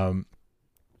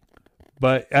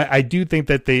 But I do think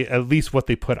that at least what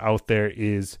they put out there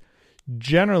is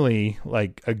generally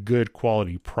like a good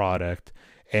quality product,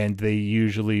 and you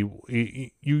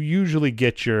usually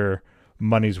get your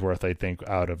money's worth, I think,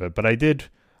 out of it. But I did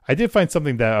find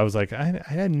something that I was like, I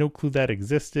had no clue that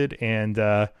existed, and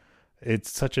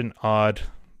it's such an odd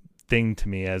thing to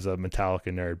me as a Metallica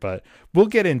nerd. But we'll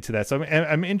get into that. So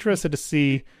I'm interested to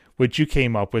see what you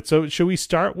came up with. So should we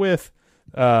start with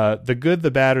the good,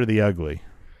 the bad, or the ugly?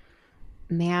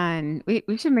 Man,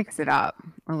 we should mix it up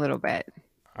a little bit.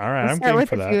 All right, Let's I'm start game with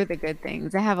for a that. few of the good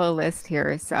things. I have a list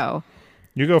here, so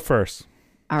You go first.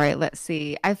 all right, let's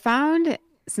see. I found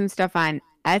some stuff on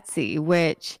Etsy,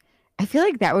 which I feel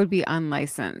like that would be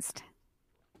unlicensed.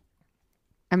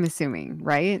 I'm assuming,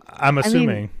 right? I'm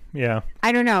assuming, yeah.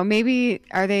 I don't know. Maybe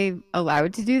are they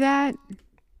allowed to do that?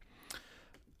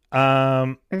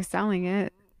 They're selling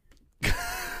it.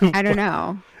 I don't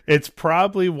know. It's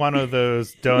probably one of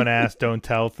those don't ask, don't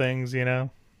tell things,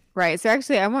 Right. So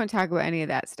actually, I won't talk about any of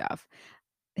that stuff.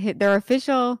 I went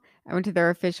to their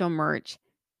official merch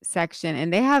section,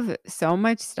 and they have so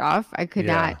much stuff. I could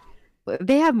not.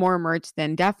 They have more merch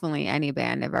than definitely any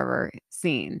band I've ever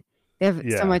seen. They have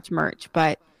so much merch,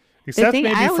 but except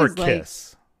maybe for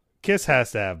Kiss. Kiss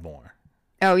has to have more.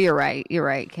 Oh, you're right. You're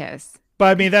right, Kiss. But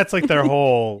I mean, that's like their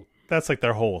whole. That's like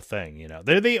their whole thing.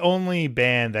 They're the only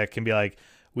band that can be like,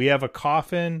 we have a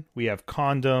coffin, we have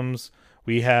condoms,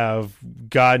 we have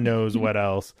God knows what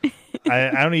else.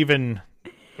 I don't even.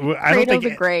 I don't think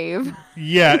the grave.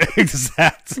 Yeah,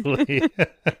 exactly.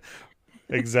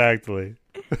 Exactly.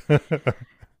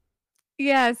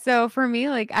 Yeah, so for me,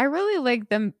 like I really like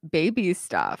the baby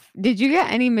stuff. Did you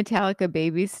get any Metallica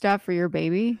baby stuff for your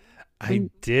baby? I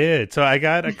did. So I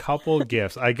got a couple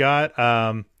gifts. I got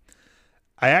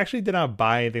I actually did not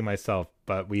buy anything myself,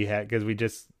 but because we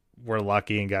just were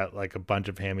lucky and got like a bunch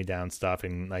of hand-me-down stuff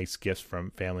and nice gifts from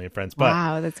family and friends. But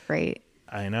wow, that's great.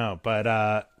 I know, but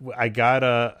I got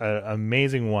a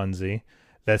amazing onesie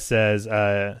that says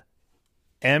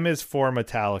M is for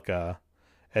Metallica,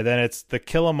 and then it's the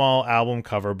Kill 'Em All album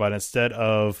cover, but instead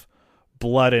of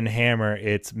blood and hammer,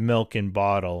 it's milk and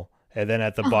bottle, and then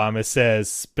at the bottom it says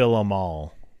Spill 'Em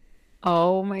All.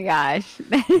 Oh my gosh.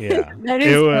 Yeah. That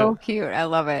is so cute. I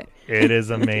love it. It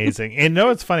is amazing. And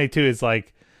what's funny too is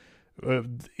like,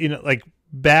 like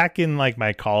back in like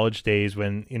my college days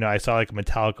when, I saw like a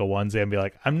Metallica onesie, I'd be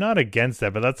like, I'm not against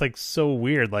that, but that's like so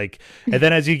weird. Like, and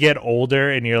then as you get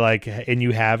older and you're like, and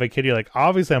you have a kid, you're like,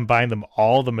 obviously I'm buying them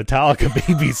all the Metallica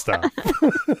baby stuff.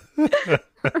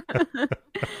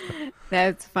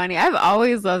 That's funny. I've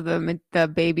always loved the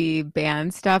baby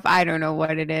band stuff. I don't know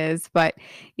what it is, but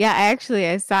yeah,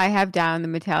 I have down the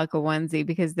Metallica onesie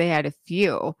because they had a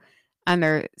few on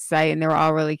their site and they were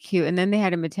all really cute. And then they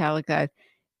had a Metallica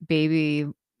baby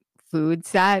food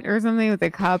set or something with a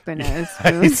cup and a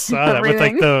spoon. I saw that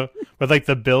with like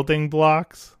the building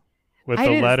blocks with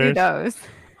the letters. See those.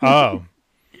 Oh,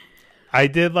 I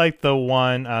did like the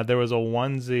one. There was a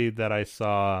onesie that I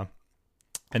saw.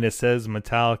 And it says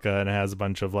Metallica, and it has a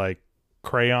bunch of like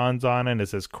crayons on it. It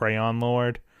says Crayon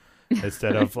Lord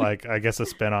instead of like, I guess, a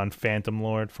spin on Phantom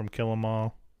Lord from Kill 'Em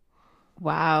All.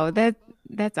 Wow,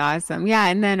 that's awesome. Yeah,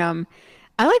 and then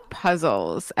I like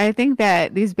puzzles. I think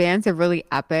that these bands have really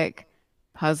epic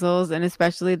puzzles, and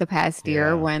especially the past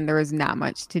year when there was not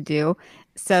much to do.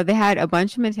 So they had a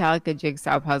bunch of Metallica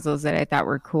jigsaw puzzles that I thought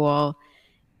were cool,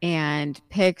 and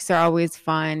picks are always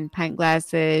fun. Pint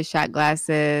glasses, shot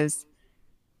glasses,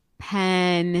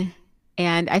 pen,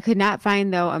 and I could not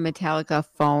find though a Metallica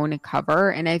phone cover,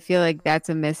 and I feel like that's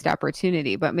a missed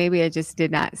opportunity, but maybe I just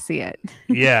did not see it.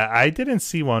 Yeah, I didn't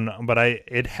see one, but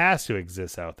it has to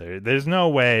exist out there. There's no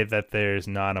way that there's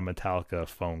not a Metallica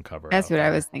phone cover. That's what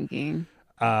I was thinking.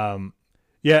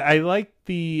 Yeah, I like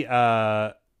the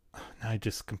I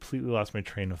just completely lost my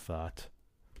train of thought.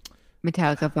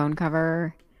 Metallica phone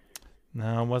cover.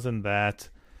 No, it wasn't that.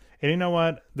 And you know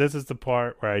what? This is the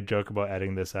part where I joke about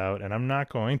editing this out, and I'm not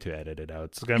going to edit it out.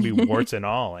 It's going to be warts and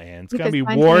all, and it's going to be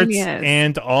warts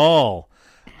and all.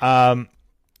 I'll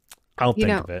think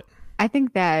of it. I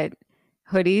think that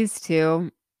hoodies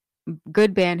too,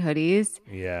 good band hoodies.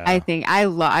 Yeah. I think I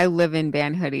live in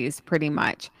band hoodies pretty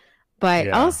much. But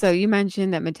also, you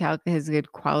mentioned that Metallica has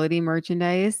good quality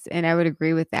merchandise, and I would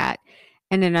agree with that.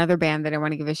 And another band that I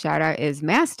want to give a shout out is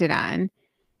Mastodon.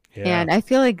 Yeah. And I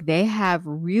feel like they have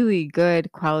really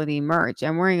good quality merch.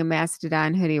 I'm wearing a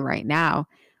Mastodon hoodie right now,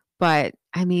 but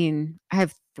I mean, I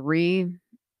have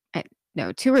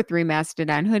two or three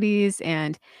Mastodon hoodies,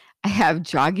 and I have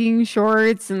jogging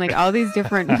shorts and like all these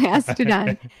different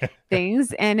Mastodon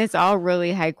things. And it's all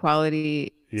really high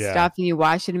quality stuff. And you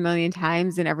wash it a million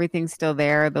times and everything's still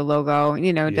there. The logo,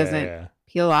 doesn't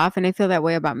peel off. And I feel that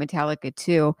way about Metallica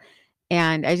too.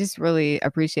 And I just really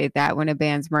appreciate that when a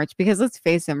band's merch, because let's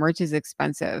face it, merch is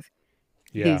expensive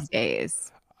these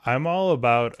days. I'm all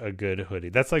about a good hoodie.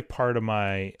 That's like part of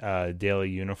my daily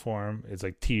uniform. It's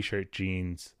like t-shirt,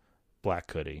 jeans,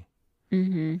 black hoodie.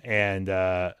 Mm-hmm. And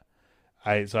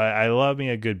I love me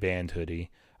a good band hoodie.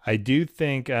 I do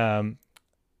think I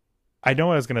know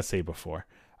what I was gonna say before.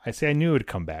 I knew it would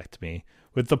come back to me.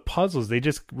 With the puzzles, they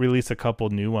just released a couple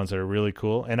new ones that are really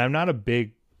cool. And I'm not a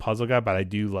big puzzle guy, but I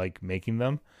do like making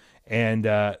them. And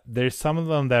there's some of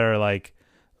them that are like,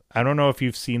 I don't know if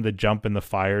you've seen the Jump in the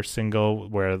Fire single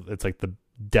where it's like the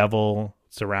devil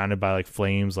surrounded by like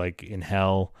flames, like in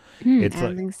hell. I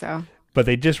don't think so. But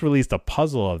they just released a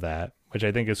puzzle of that, which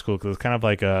I think is cool because it's kind of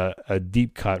like a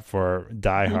deep cut for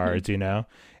diehards,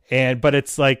 but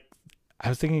it's like, I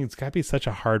was thinking it's gotta be such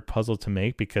a hard puzzle to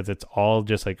make because it's all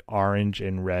just like orange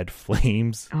and red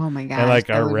flames. Oh my gosh. And like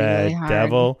a red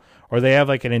devil. Or they have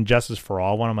like an Injustice for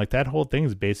All one. I'm like, that whole thing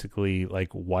is basically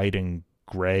like white and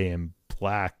gray and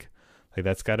black. Like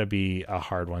that's gotta be a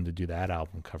hard one to do that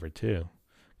album cover too.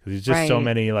 Because there's just so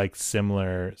many like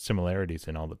similarities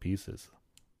in all the pieces.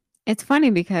 It's funny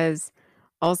because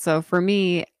also for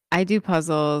me, I do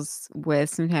puzzles with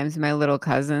sometimes my little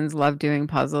cousins, love doing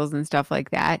puzzles and stuff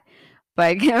like that.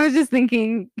 But I was just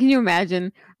thinking, can you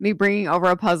imagine me bringing over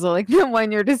a puzzle like the one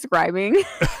you're describing?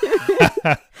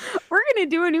 We're going to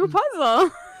do a new puzzle.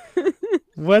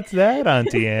 What's that,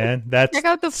 Auntie Anne? That's check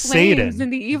out the flames Satan.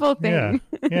 And the evil thing.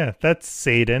 Yeah, that's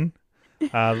Satan.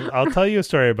 I'll tell you a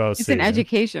story about it's Satan. It's an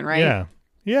education, right?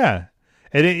 Yeah.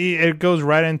 It goes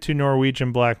right into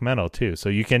Norwegian black metal too. So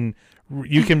you can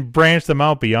branch them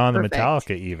out beyond the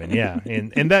Metallica even. Yeah.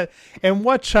 And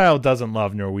what child doesn't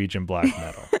love Norwegian black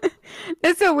metal?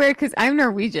 That's so weird because I'm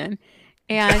Norwegian,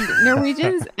 and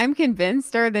Norwegians, I'm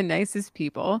convinced, are the nicest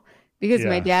people because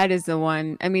my dad is the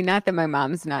one. I mean, not that my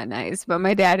mom's not nice, but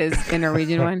my dad is the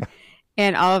Norwegian one.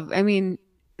 And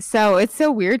so it's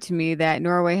so weird to me that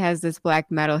Norway has this black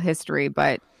metal history,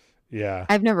 but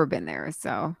I've never been there.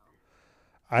 So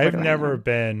I've never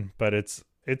been, but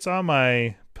it's on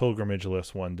my pilgrimage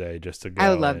list one day just to go. I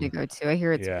would love to go too. I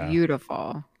hear it's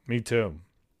beautiful. Me too.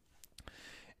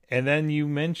 And then you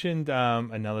mentioned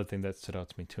another thing that stood out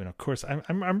to me too, and of course,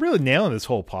 I'm really nailing this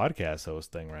whole podcast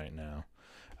host thing right now.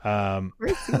 Of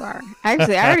course you are.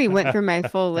 Actually, I already went through my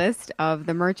full list of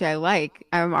the merch I like.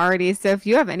 I'm already. So if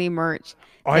you have any merch,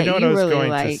 I know what I was really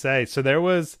going to say. So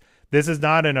this is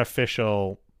not an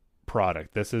official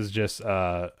product. This is just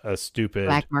a stupid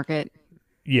black market.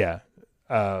 Yeah.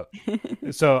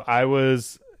 So I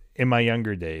was in my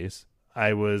younger days.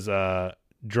 I was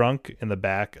drunk in the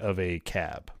back of a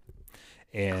cab.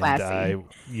 And I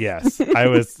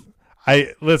was.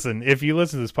 Listen, if you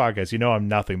listen to this podcast, you know I'm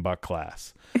nothing but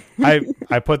class.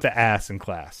 I put the ass in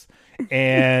class.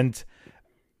 And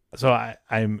so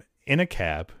I'm in a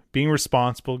cab, being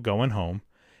responsible, going home,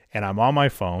 and I'm on my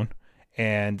phone,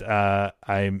 and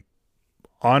I'm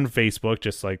on Facebook,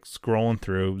 just like scrolling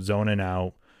through, zoning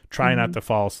out, trying not to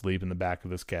fall asleep in the back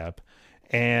of this cab.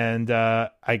 And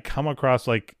I come across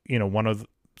one of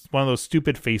those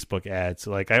stupid Facebook ads.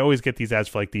 Like I always get these ads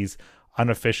for like these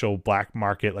unofficial black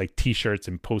market like t-shirts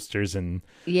and posters and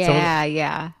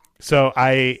so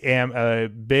I am a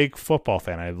big football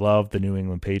fan. I love the New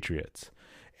England Patriots,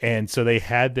 and so they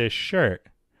had this shirt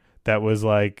that was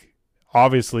like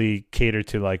obviously catered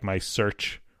to like my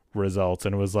search results,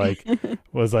 and it was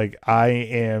like I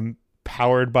am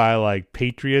powered by like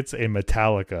Patriots and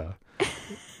Metallica.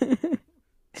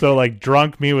 So like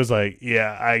drunk me was like,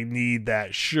 yeah, I need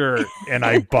that shirt, and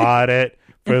I bought it.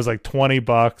 But it was like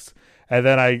 $20. And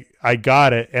then I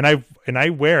got it, and I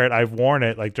wear it. I've worn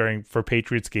it like for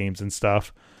Patriots games and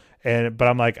stuff. But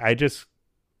I'm like,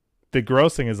 the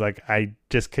gross thing is like, I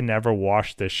just can never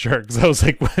wash this shirt. Cause I was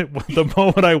like, the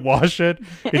moment I wash it,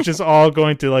 it's just all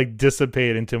going to like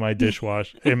dissipate into my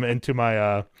dishwasher, into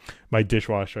my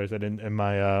dishwasher. I said, in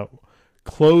my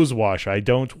clothes washer. I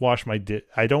don't wash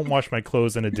my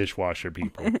clothes in a dishwasher,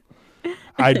 people.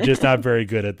 I'm just not very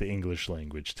good at the English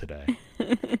language today.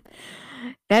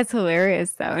 That's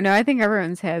hilarious, though. No, I think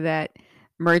everyone's had that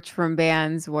merch from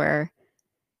bands where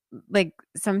like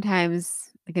sometimes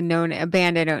like a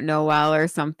band I don't know well or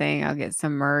something, I'll get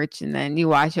some merch and then you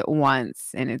watch it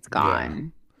once and it's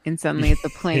gone. And suddenly it's a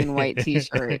plain white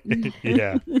t-shirt.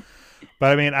 Yeah.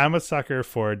 But I mean, I'm a sucker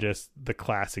for just the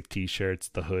classic t-shirts,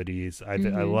 the hoodies. I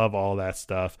love all that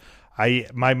stuff.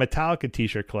 My Metallica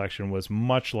t-shirt collection was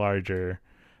much larger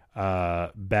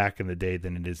back in the day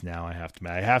than it is now. I have to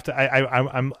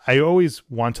admit, I always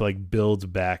want to like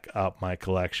build back up my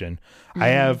collection. I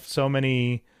have so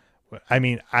many. I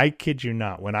mean, I kid you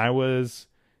not. When I was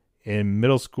in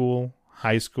middle school,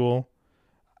 high school,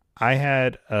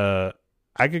 I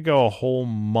could go a whole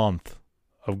month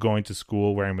of going to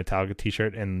school wearing a Metallica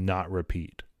t-shirt and not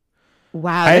repeat.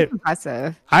 Wow, that's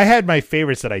impressive. I had my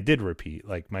favorites that I did repeat,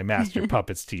 like my Master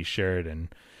Puppets t-shirt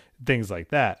and things like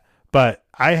that. But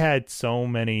I had so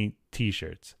many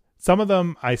t-shirts. Some of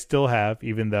them I still have,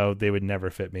 even though they would never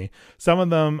fit me. Some of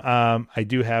them I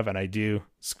do have, and I do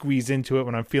squeeze into it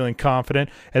when I'm feeling confident.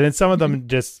 And then some of them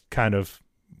just kind of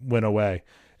went away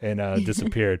and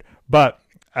disappeared. But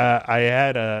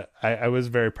I was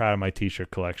very proud of my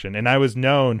t-shirt collection. And I was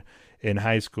known in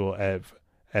high school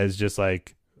as just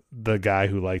like the guy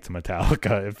who liked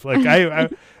Metallica. If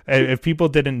like if people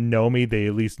didn't know me, they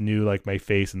at least knew like my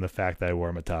face and the fact that I wore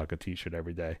a Metallica t-shirt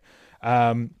every day.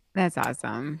 That's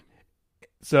awesome.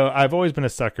 So I've always been a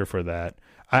sucker for that.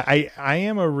 I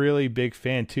am a really big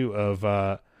fan too of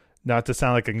not to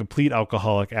sound like a complete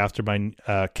alcoholic after my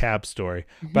cab story,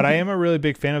 but I am a really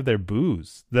big fan of their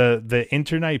booze. The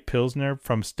Internight Pilsner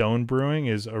from Stone Brewing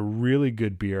is a really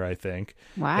good beer, I think.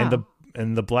 Wow.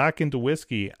 And the blackened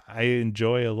whiskey I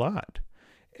enjoy a lot.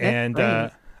 That's and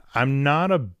great. I'm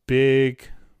not a big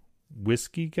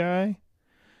whiskey guy,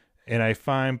 and I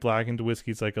find blackened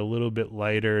whiskey is like a little bit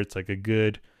lighter. It's like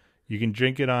you can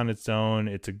drink it on its own.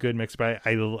 It's a good mix, but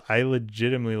I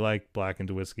legitimately like blackened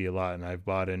whiskey a lot, and I've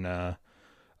bought in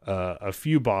a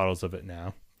few bottles of it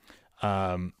now,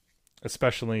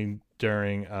 especially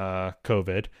during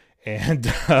COVID. And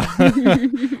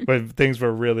when things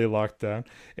were really locked down,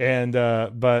 and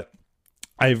but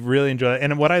I really enjoy it.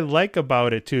 And what I like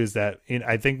about it too is that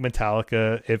I think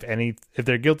Metallica, if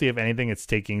they're guilty of anything, it's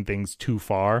taking things too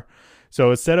far.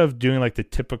 So instead of doing like the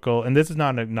typical, and this is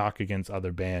not a knock against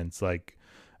other bands, like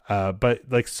but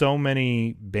like so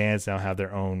many bands now have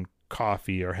their own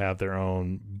coffee or have their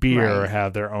own beer or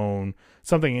have their own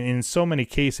something, and in so many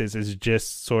cases is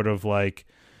just sort of like,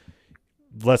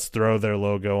 let's throw their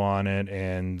logo on it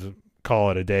and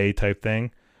call it a day type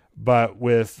thing. But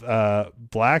with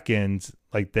Blackened,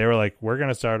 like they were like, we're going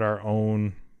to start our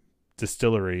own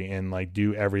distillery and like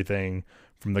do everything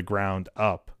from the ground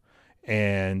up.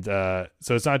 And so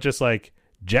it's not just like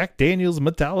Jack Daniel's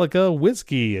Metallica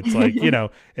whiskey. It's like,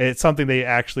 it's something they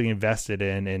actually invested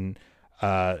in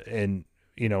and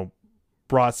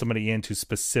brought somebody in to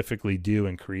specifically do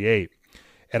and create.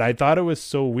 And I thought it was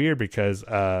so weird because,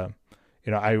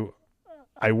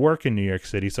 I work in New York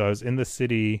City, so I was in the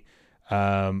city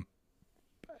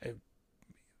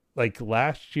like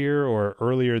last year or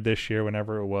earlier this year,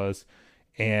 whenever it was,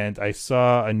 and I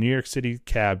saw a New York City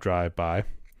cab drive by,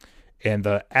 and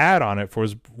the ad on it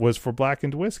was for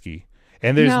Blackened whiskey,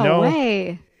 and there's no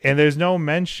way. And there's no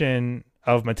mention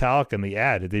of Metallica in the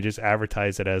ad. They just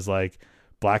advertise it as like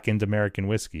Blackened American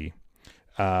whiskey.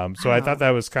 So I thought that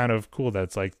was kind of cool.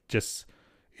 That's like just.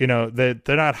 They're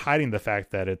not hiding the fact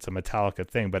that it's a Metallica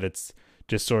thing, but it's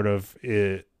just sort of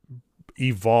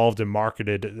evolved and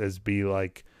marketed as be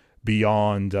like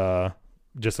beyond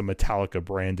just a Metallica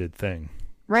branded thing.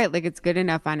 Right. Like it's good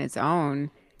enough on its own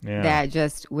that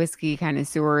just whiskey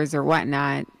connoisseurs or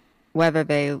whatnot, whether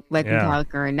they like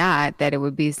Metallica or not, that it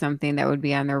would be something that would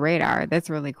be on their radar. That's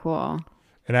really cool.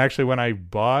 And actually, when I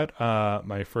bought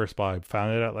my first bottle, I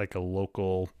found it at like a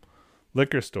local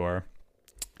liquor store.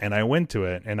 And I went to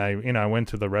it, and I went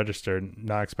to the register,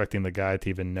 not expecting the guy to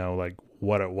even know like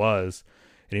what it was.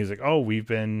 And he was like, "Oh, we've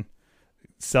been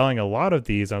selling a lot of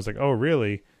these." And I was like, "Oh,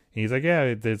 really?" And he's like,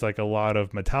 "Yeah, there's like a lot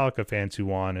of Metallica fans who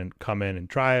want and come in and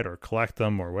try it or collect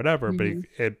them or whatever."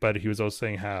 Mm-hmm. But he was also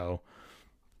saying how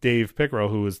Dave Pickerel,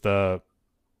 who was the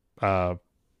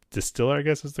distiller, I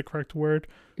guess is the correct word,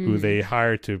 who they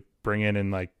hired to bring in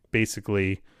and like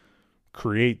basically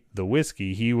create the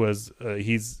whiskey,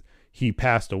 he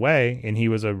passed away, and he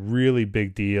was a really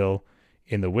big deal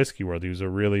in the whiskey world. He was a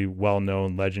really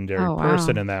well-known, legendary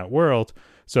person in that world.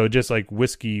 So just like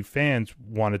whiskey fans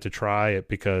wanted to try it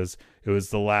because it was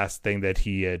the last thing that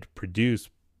he had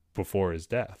produced before his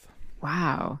death.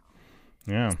 Wow.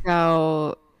 Yeah.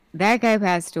 So that guy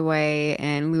passed away,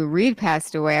 and Lou Reed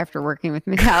passed away after working with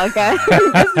Metallica.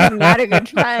 This is not a good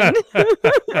trend.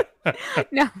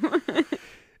 No.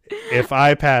 If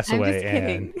I pass I'm away, just kidding.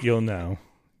 Anne,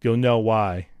 you'll know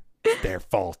why. It's their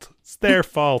fault. It's their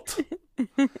fault.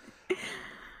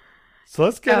 So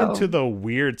let's get into the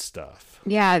weird stuff.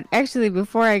 Yeah, actually,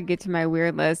 before I get to my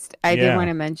weird list, I did want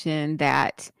Yeah. to mention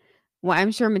that, well,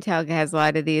 I'm sure Metallica has a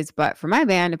lot of these, but for my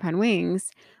band, Upon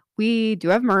Wings, we do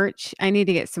have merch. I need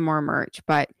to get some more merch,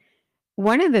 but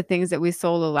one of the things that we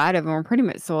sold a lot of, and we're pretty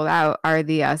much sold out, are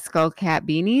the Skull Cap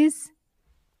beanies.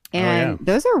 Oh, yeah. And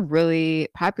those are really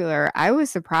popular. I was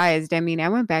surprised. I mean, I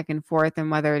went back and forth on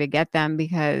whether to get them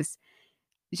because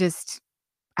just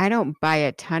I don't buy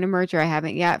a ton of merch, or I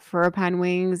haven't yet, for Upon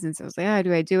Wings. And so I was like, oh,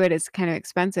 do I do it? It's kind of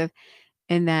expensive.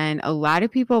 And then a lot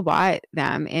of people bought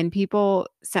them, and people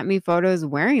sent me photos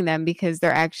wearing them because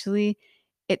they're actually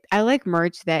I like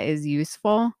merch that is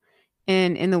useful.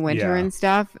 And in the winter Yeah. and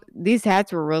stuff, these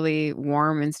hats were really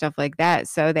warm and stuff like that.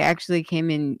 So they actually came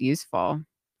in useful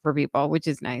for people, which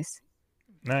is nice.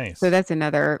 Nice. So that's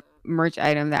another merch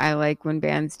item that I like when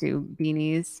bands do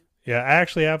beanies. Yeah, I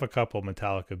actually have a couple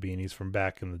Metallica beanies from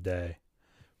back in the day.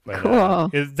 But, Cool.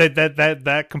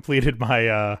 That completed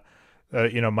my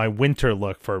my winter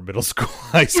look for middle school,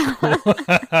 high school.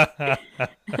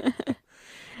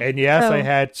 And yes, I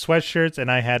had sweatshirts and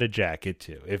I had a jacket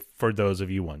too, if for those of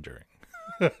you wondering.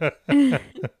 So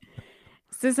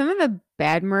some of the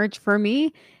bad merch for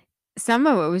me, some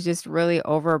of it was just really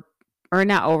not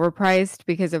overpriced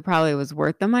because it probably was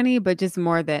worth the money, but just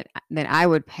more than I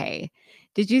would pay.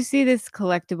 Did you see this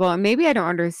collectible? And maybe I don't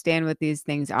understand what these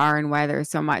things are and why there's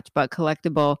so much, but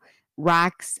collectible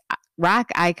rock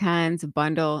icons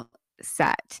bundle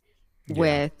set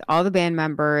with all the band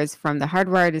members from the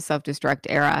Hardwired to Self-Destruct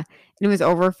era, and it was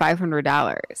over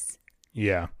 $500.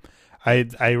 Yeah,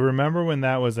 I remember when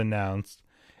that was announced,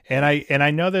 and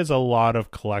I know there's a lot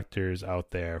of collectors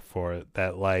out there for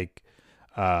that, like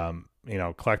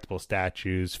collectible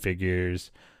statues,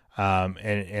 figures.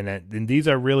 And these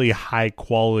are really high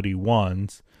quality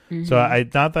ones. Mm-hmm. So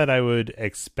not that I would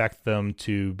expect them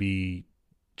to be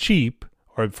cheap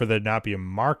or for there not be a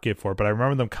market for it, but I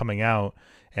remember them coming out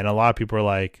and a lot of people were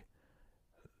like,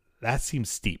 that seems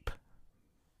steep.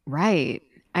 Right.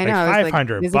 I like know.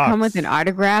 $500. Does it come with an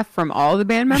autograph from all the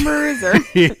band members, or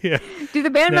yeah. Do the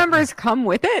band members come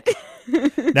with it?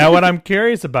 Now, what I'm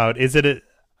curious about is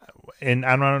and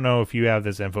I don't know if you have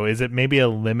this info. Is it maybe a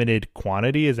limited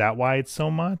quantity? Is that why it's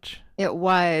so much? It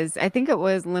was. I think it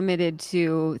was limited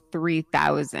to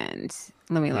 3,000.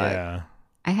 Let me look. Yeah.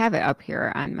 I have it up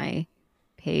here on my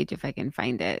page if I can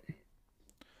find it.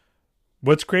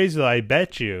 What's crazy, though, I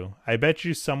bet you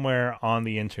somewhere on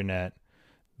the internet,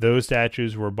 those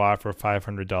statues were bought for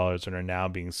 $500 and are now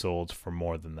being sold for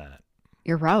more than that.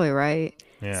 You're probably right.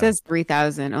 Yeah. It says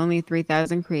 3,000. Only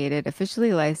 3,000 created,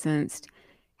 officially licensed,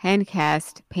 hand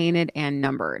cast, painted, and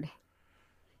numbered.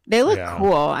 They look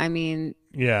cool. I mean,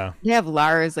 yeah. You have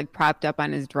Lars like propped up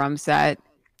on his drum set.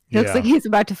 He looks like he's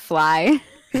about to fly.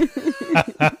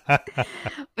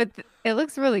 But it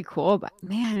looks really cool. But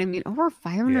man, I mean, over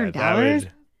 $500.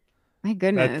 My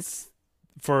goodness.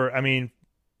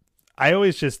 I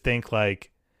always just think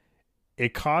like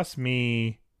it cost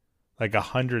me like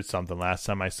 $100 something last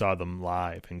time I saw them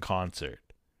live in concert.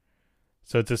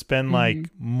 So to spend like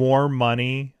more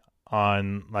money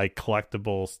on like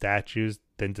collectible statues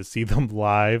than to see them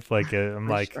live, like I'm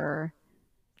For like, sure.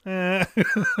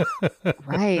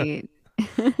 Right.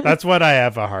 That's what I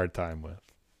have a hard time with.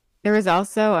 There was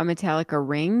also a Metallica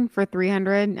ring for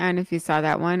 $300. I don't know if you saw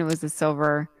that one. It was a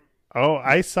silver. Oh,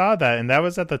 I saw that, and that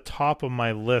was at the top of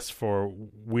my list for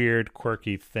weird,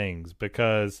 quirky things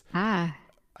because, I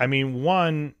mean,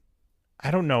 one,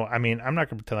 I don't know. I mean, I'm not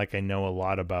going to pretend like I know a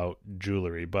lot about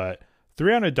jewelry, but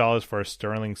 $300 for a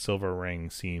sterling silver ring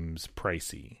seems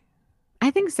pricey.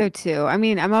 I think so, too. I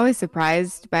mean, I'm always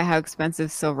surprised by how expensive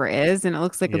silver is, and it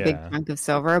looks like a big chunk of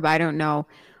silver, but I don't know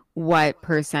what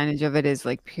percentage of it is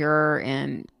like pure,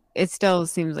 and it still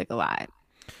seems like a lot.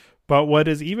 But what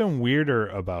is even weirder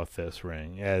about this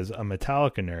ring, as a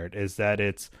Metallica nerd, is that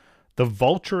it's the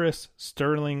Vulturous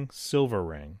sterling silver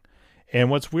ring. And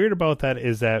what's weird about that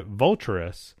is that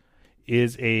Vulturous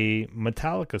is a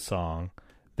Metallica song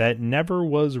that never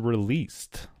was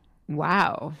released.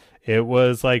 Wow. It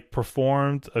was like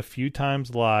performed a few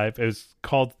times live. It was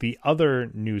called The Other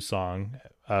New Song,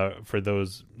 for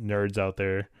those nerds out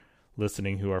there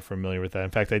listening who are familiar with that.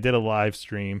 In fact, I did a live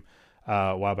stream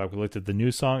a while back. We looked at the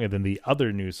new song and then the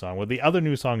other new song. Well, the other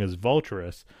new song is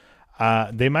Vulturous.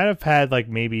 They might have had like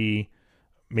maybe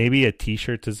a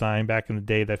t-shirt design back in the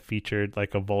day that featured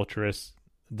like a Vulturous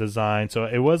design. So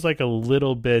it was like a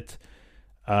little bit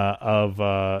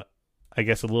I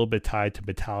guess a little bit tied to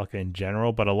Metallica in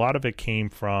general, but a lot of it came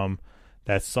from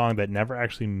that song that never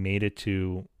actually made it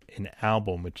to an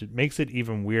album, which makes it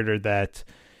even weirder that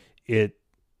it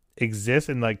exists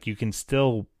and like you can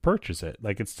still purchase it.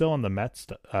 Like it's still on the Met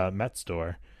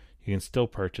store. You can still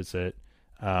purchase it.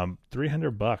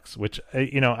 $300, which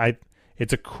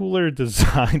it's a cooler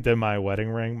design than my wedding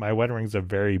ring. My wedding ring's a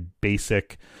very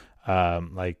basic,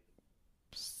 like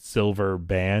silver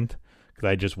band because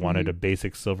I just wanted a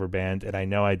basic silver band, and I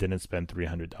know I didn't spend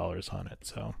 $300 on it.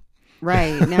 So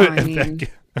right. No, I mean,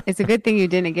 it's a good thing you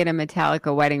didn't get a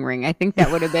Metallica wedding ring. I think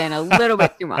that would have been a little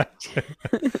bit too much.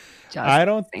 I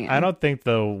don't think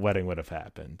the wedding would have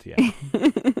happened. Yeah.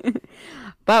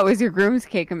 But was your groom's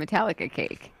cake a Metallica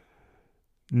cake?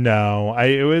 No,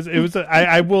 I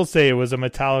will say it was a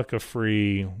Metallica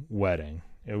free wedding.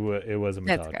 It was a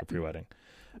Metallica free wedding.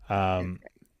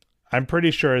 I'm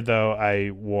pretty sure though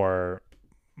I wore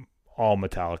all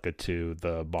Metallica to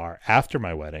the bar after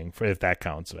my wedding, if that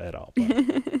counts at all.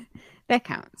 That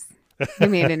counts. You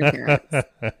made an appearance.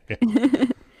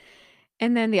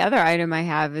 And then the other item I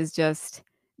have is just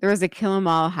there was a Kill 'Em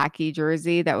All hockey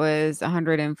jersey that was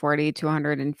 140 to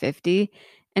 150.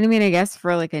 And I mean, I guess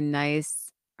for like a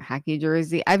nice hockey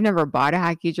jersey, I've never bought a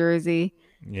hockey jersey.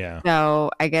 Yeah.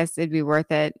 So I guess it'd be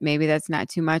worth it. Maybe that's not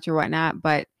too much or whatnot,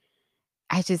 but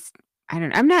I don't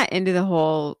know. I'm not into the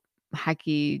whole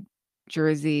hockey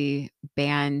jersey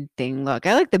band thing look.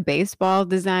 I like the baseball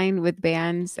design with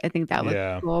bands. I think that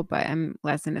looks cool, but I'm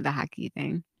less into the hockey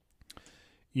thing.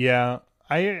 Yeah.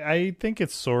 I think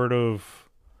it's sort of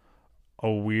a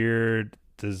weird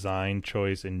design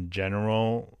choice in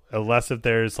general, unless if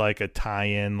there's like a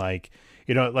tie-in, like,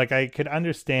 like I could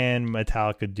understand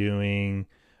Metallica doing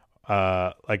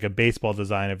like a baseball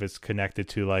design if it's connected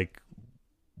to like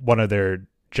one of their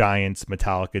Giants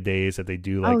Metallica days that they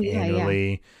do like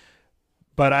annually. Yeah.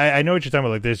 But I know what you're talking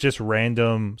about. Like there's just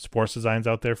random sports designs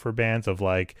out there for bands of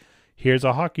like, here's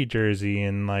a hockey jersey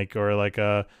and like, or like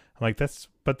I'm like,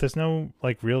 but there's no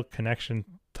like real connection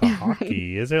to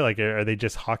hockey. Is there? Like, are they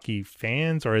just hockey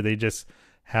fans, or are they just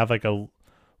have like a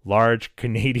large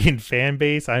Canadian fan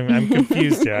base? I'm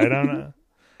confused here. I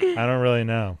don't really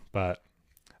know, but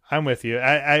I'm with you.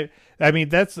 I mean,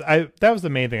 that was the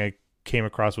main thing I came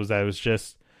across, was that it was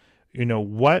just,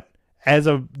 what, as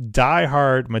a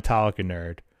diehard Metallica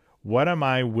nerd, what am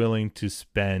I willing to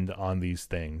spend on these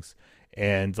things?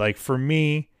 And like, for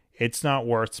me, it's not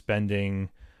worth spending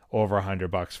over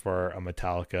 $100 for a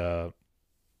Metallica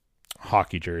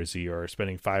hockey jersey, or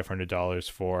spending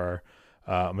 $500 for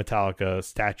a Metallica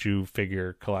statue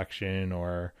figure collection,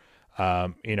 or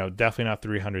definitely not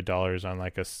 $300 on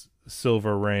like a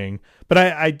silver ring. But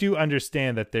I do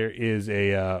understand that there is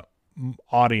a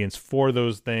audience for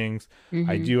those things.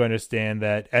 I do understand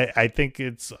that. I think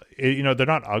it's they're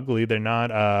not ugly, they're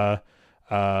not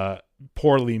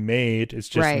poorly made. It's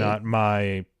just not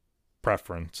my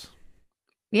preference.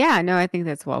 Yeah, no, I think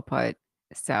that's well put.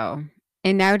 So,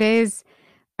 and nowadays,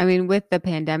 I mean, with the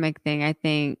pandemic thing, I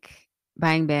think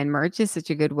buying band merch is such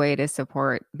a good way to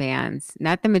support bands.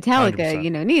 Not the Metallica,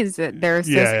 100%. Needs. They're so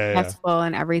successful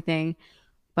and everything.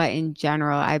 But in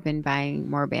general, I've been buying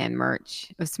more band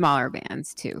merch of smaller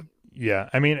bands too. Yeah.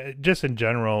 I mean, just in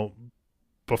general,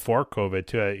 before COVID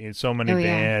too, so many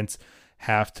bands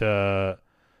have to,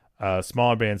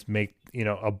 smaller bands make,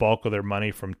 a bulk of their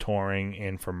money from touring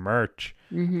and from merch.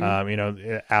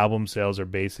 Album sales are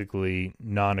basically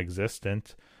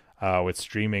non-existent with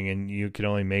streaming, and you can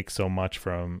only make so much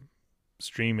from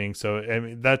streaming. So I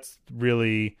mean, that's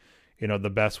really, the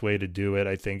best way to do it,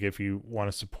 I think, if you want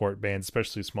to support bands,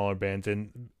 especially smaller bands.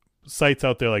 And sites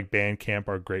out there like Bandcamp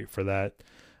are great for that,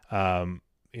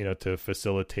 to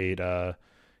facilitate,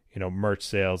 merch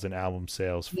sales and album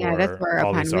sales for that's where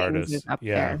all these artists. Is up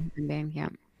there in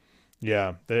Bandcamp.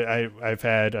 Yeah, I've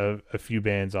had a few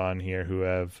bands on here who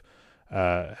have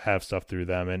stuff through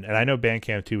them, and I know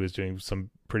Bandcamp too is doing some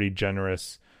pretty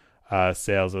generous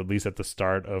sales, at least at the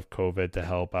start of COVID, to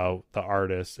help out the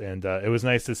artists. And it was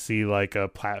nice to see like a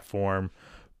platform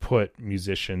put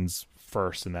musicians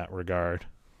first in that regard.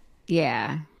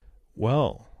 Yeah.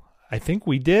 Well, I think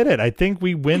we did it. I think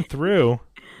we went through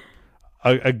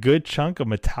a good chunk of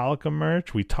Metallica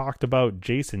merch. We talked about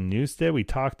Jason Newsted.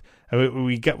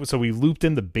 We looped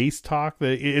in the bass talk.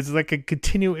 It's like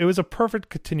it was a perfect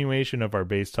continuation of our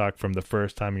bass talk from the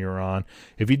first time you were on.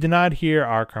 If you did not hear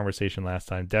our conversation last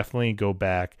time, definitely go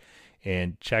back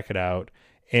and check it out.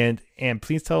 And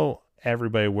please tell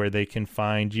everybody where they can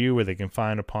find you, where they can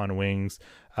find Upon Wings,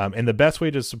 and the best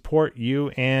way to support you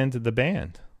and the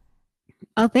band.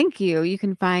 Oh, thank you. You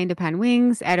can find Upon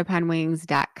Wings at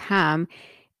uponwings.com,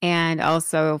 and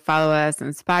also follow us on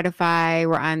Spotify.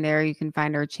 We're on there. You can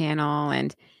find our channel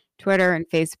and Twitter and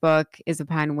Facebook is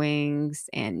Upon Wings,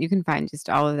 and you can find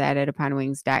just all of that at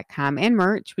uponwings.com, and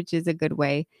merch, which is a good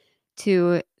way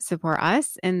to support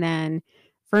us. And then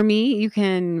for me, you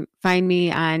can find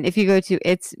me on, if you go to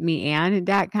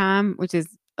itsmeann.com, which is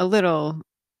a little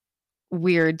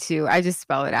weird too. I just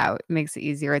spell it out. It makes it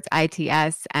easier. It's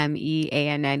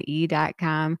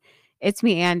itsmeanne.com.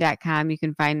 Itsmeann.com. You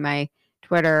can find my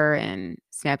Twitter and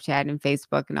Snapchat and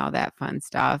Facebook and all that fun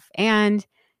stuff. And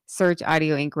search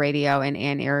Audio Inc. Radio and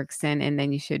Ann Erickson, and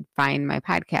then you should find my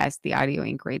podcast, the Audio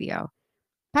Inc. Radio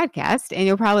podcast. And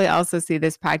you'll probably also see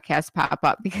this podcast pop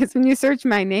up, because when you search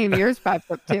my name, yours pops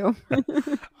up too.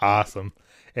 Awesome.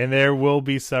 And there will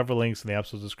be several links in the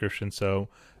episode description, so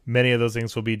many of those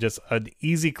things will be just an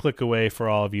easy click away for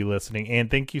all of you listening.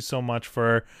 And thank you so much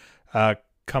for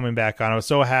coming back on. I was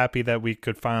so happy that we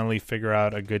could finally figure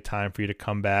out a good time for you to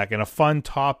come back and a fun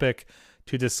topic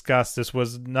to discuss. This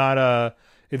was not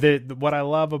what I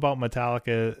love about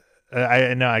Metallica.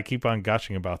 I know I keep on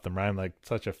gushing about them, right? I'm like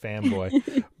such a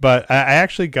fanboy. But I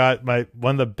actually got one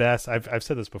of the best, I've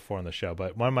said this before on the show,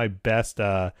 but one of my best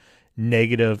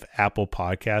negative Apple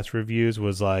Podcast reviews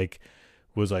was like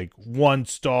 1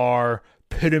 star,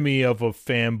 epitome of a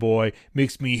fanboy,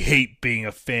 makes me hate being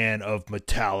a fan of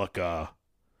Metallica.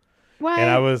 What? And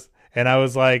I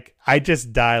was like, I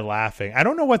just die laughing. I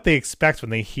don't know what they expect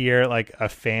when they hear like a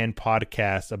fan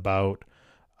podcast about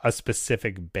a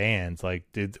specific band. Like,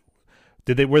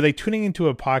 were they tuning into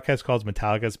a podcast called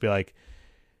Metallica to be like,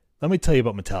 let me tell you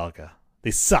about Metallica. They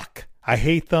suck. I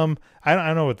hate them. I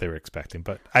don't know what they were expecting,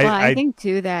 but I think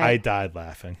too that I died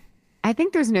laughing. I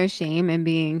think there's no shame in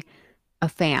being a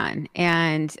fan.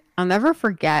 And I'll never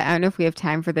forget, I don't know if we have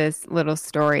time for this little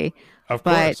story. Of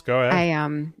course, go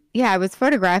ahead. I was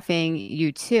photographing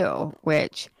U2,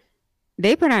 which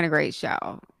they put on a great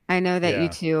show. I know that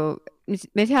U2,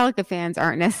 Metallica fans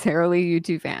aren't necessarily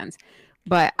U2 fans,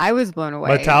 but I was blown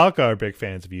away. Metallica are big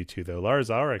fans of U2, though. Lars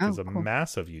Ulrich is a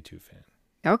massive U2 fan.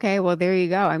 Okay, well, there you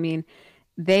go. I mean,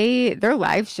 their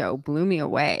live show blew me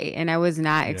away, and I was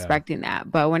not expecting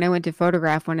that. But when I went to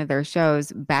photograph one of their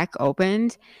shows, Beck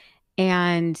opened,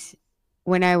 and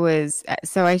when I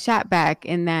shot Beck,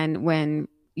 and then when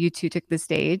U2 took the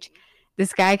stage,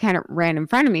 this guy kind of ran in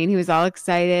front of me, and he was all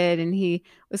excited, and he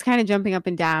was kind of jumping up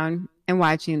and down and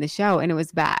watching the show, and it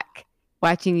was Beck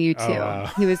watching U2. Oh, wow.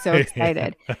 He was so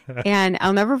excited. And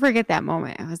I'll never forget that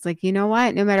moment. I was like, you know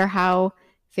what? No matter how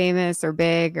famous or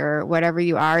big or whatever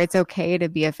you are, it's okay to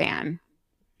be a fan.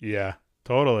 Yeah,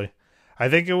 totally. I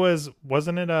think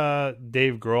wasn't it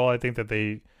Dave Grohl? I think that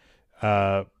they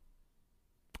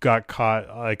got caught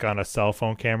like on a cell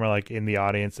phone camera, like in the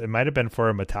audience. It might have been for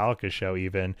a Metallica show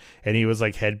even, and he was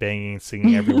like headbanging,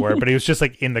 singing everywhere, but he was just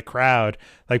like in the crowd,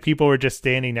 like people were just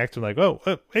standing next to him like, oh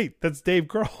hey, that's Dave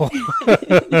Grohl.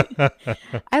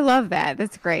 I love that.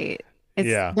 That's great.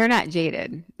 They're not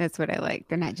jaded. That's what I like.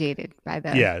 They're not jaded by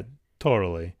that. Yeah,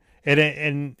 totally.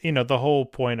 And you know, the whole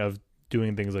point of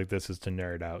doing things like this is to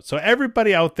nerd out. So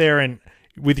everybody out there and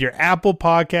with your Apple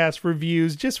Podcast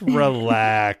reviews, just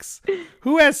relax.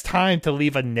 Who has time to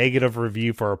leave a negative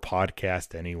review for a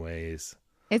podcast anyways?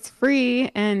 It's free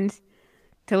and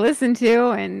to listen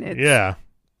to, and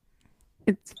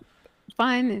it's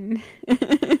fun and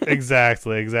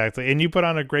Exactly. And you put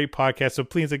on a great podcast. So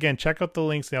please, again, check out the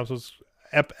links in the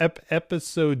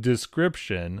episode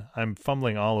description. I'm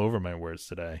fumbling all over my words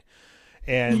today.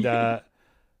 And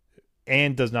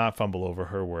Anne does not fumble over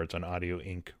her words on Audio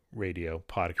Inc. Radio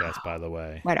podcast, by the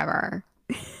way. Whatever.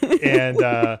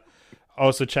 And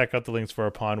also check out the links for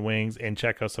Upon Wings and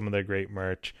check out some of their great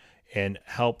merch and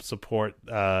help support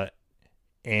Anne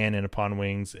and Upon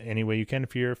Wings any way you can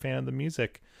if you're a fan of the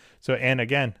music. So Anne,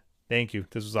 again, thank you.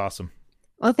 This was awesome.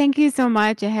 Well, thank you so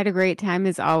much. I had a great time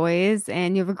as always,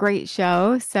 and you have a great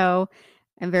show. So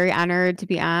I'm very honored to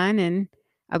be on, and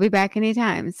I'll be back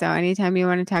anytime. So anytime you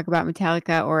want to talk about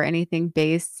Metallica or anything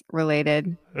bass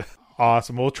related.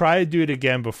 Awesome. We'll try to do it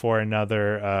again before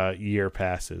another year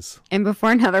passes. And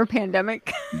before another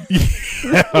pandemic.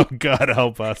 Oh, God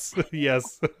help us.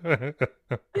 Yes.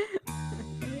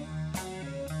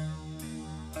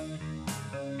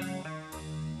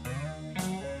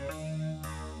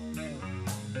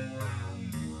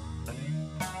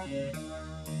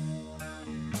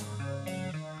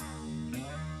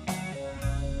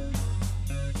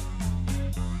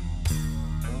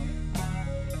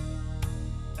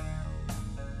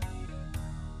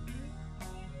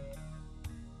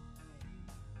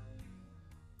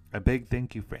 A big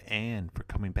thank you for Anne for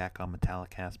coming back on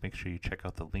Metallicast. Make sure you check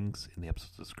out the links in the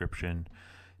episode description.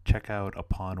 Check out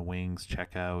Upon Wings.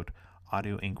 Check out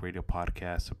Audio Inc. Radio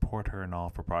Podcast. Support her and all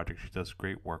of her projects. She does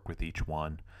great work with each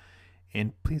one.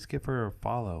 And please give her a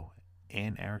follow,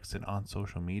 Ann Erickson, on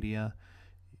social media.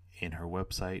 In her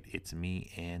website, it's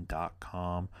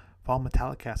meann.com. Follow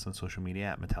Metallicast on social media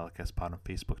at MetallicastPod on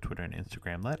Facebook, Twitter, and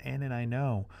Instagram. Let Ann and I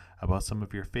know about some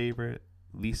of your favorite,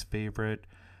 least favorite,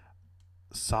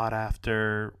 sought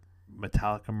after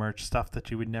Metallica merch, stuff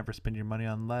that you would never spend your money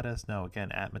on. Let us know.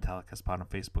 Again, at MetallicastPod on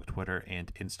Facebook, Twitter,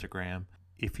 and Instagram.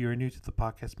 If you're new to the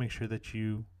podcast, make sure that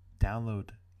you download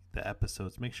the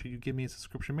episodes. Make sure you give me a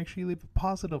subscription. Make sure you leave a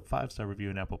positive 5-star review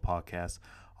in Apple Podcasts.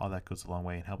 All that goes a long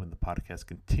way in helping the podcast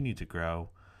continue to grow.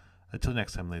 Until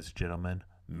next time, ladies and gentlemen,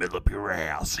 middle up your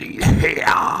ass.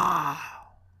 Yeah.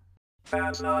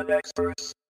 Fans not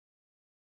experts.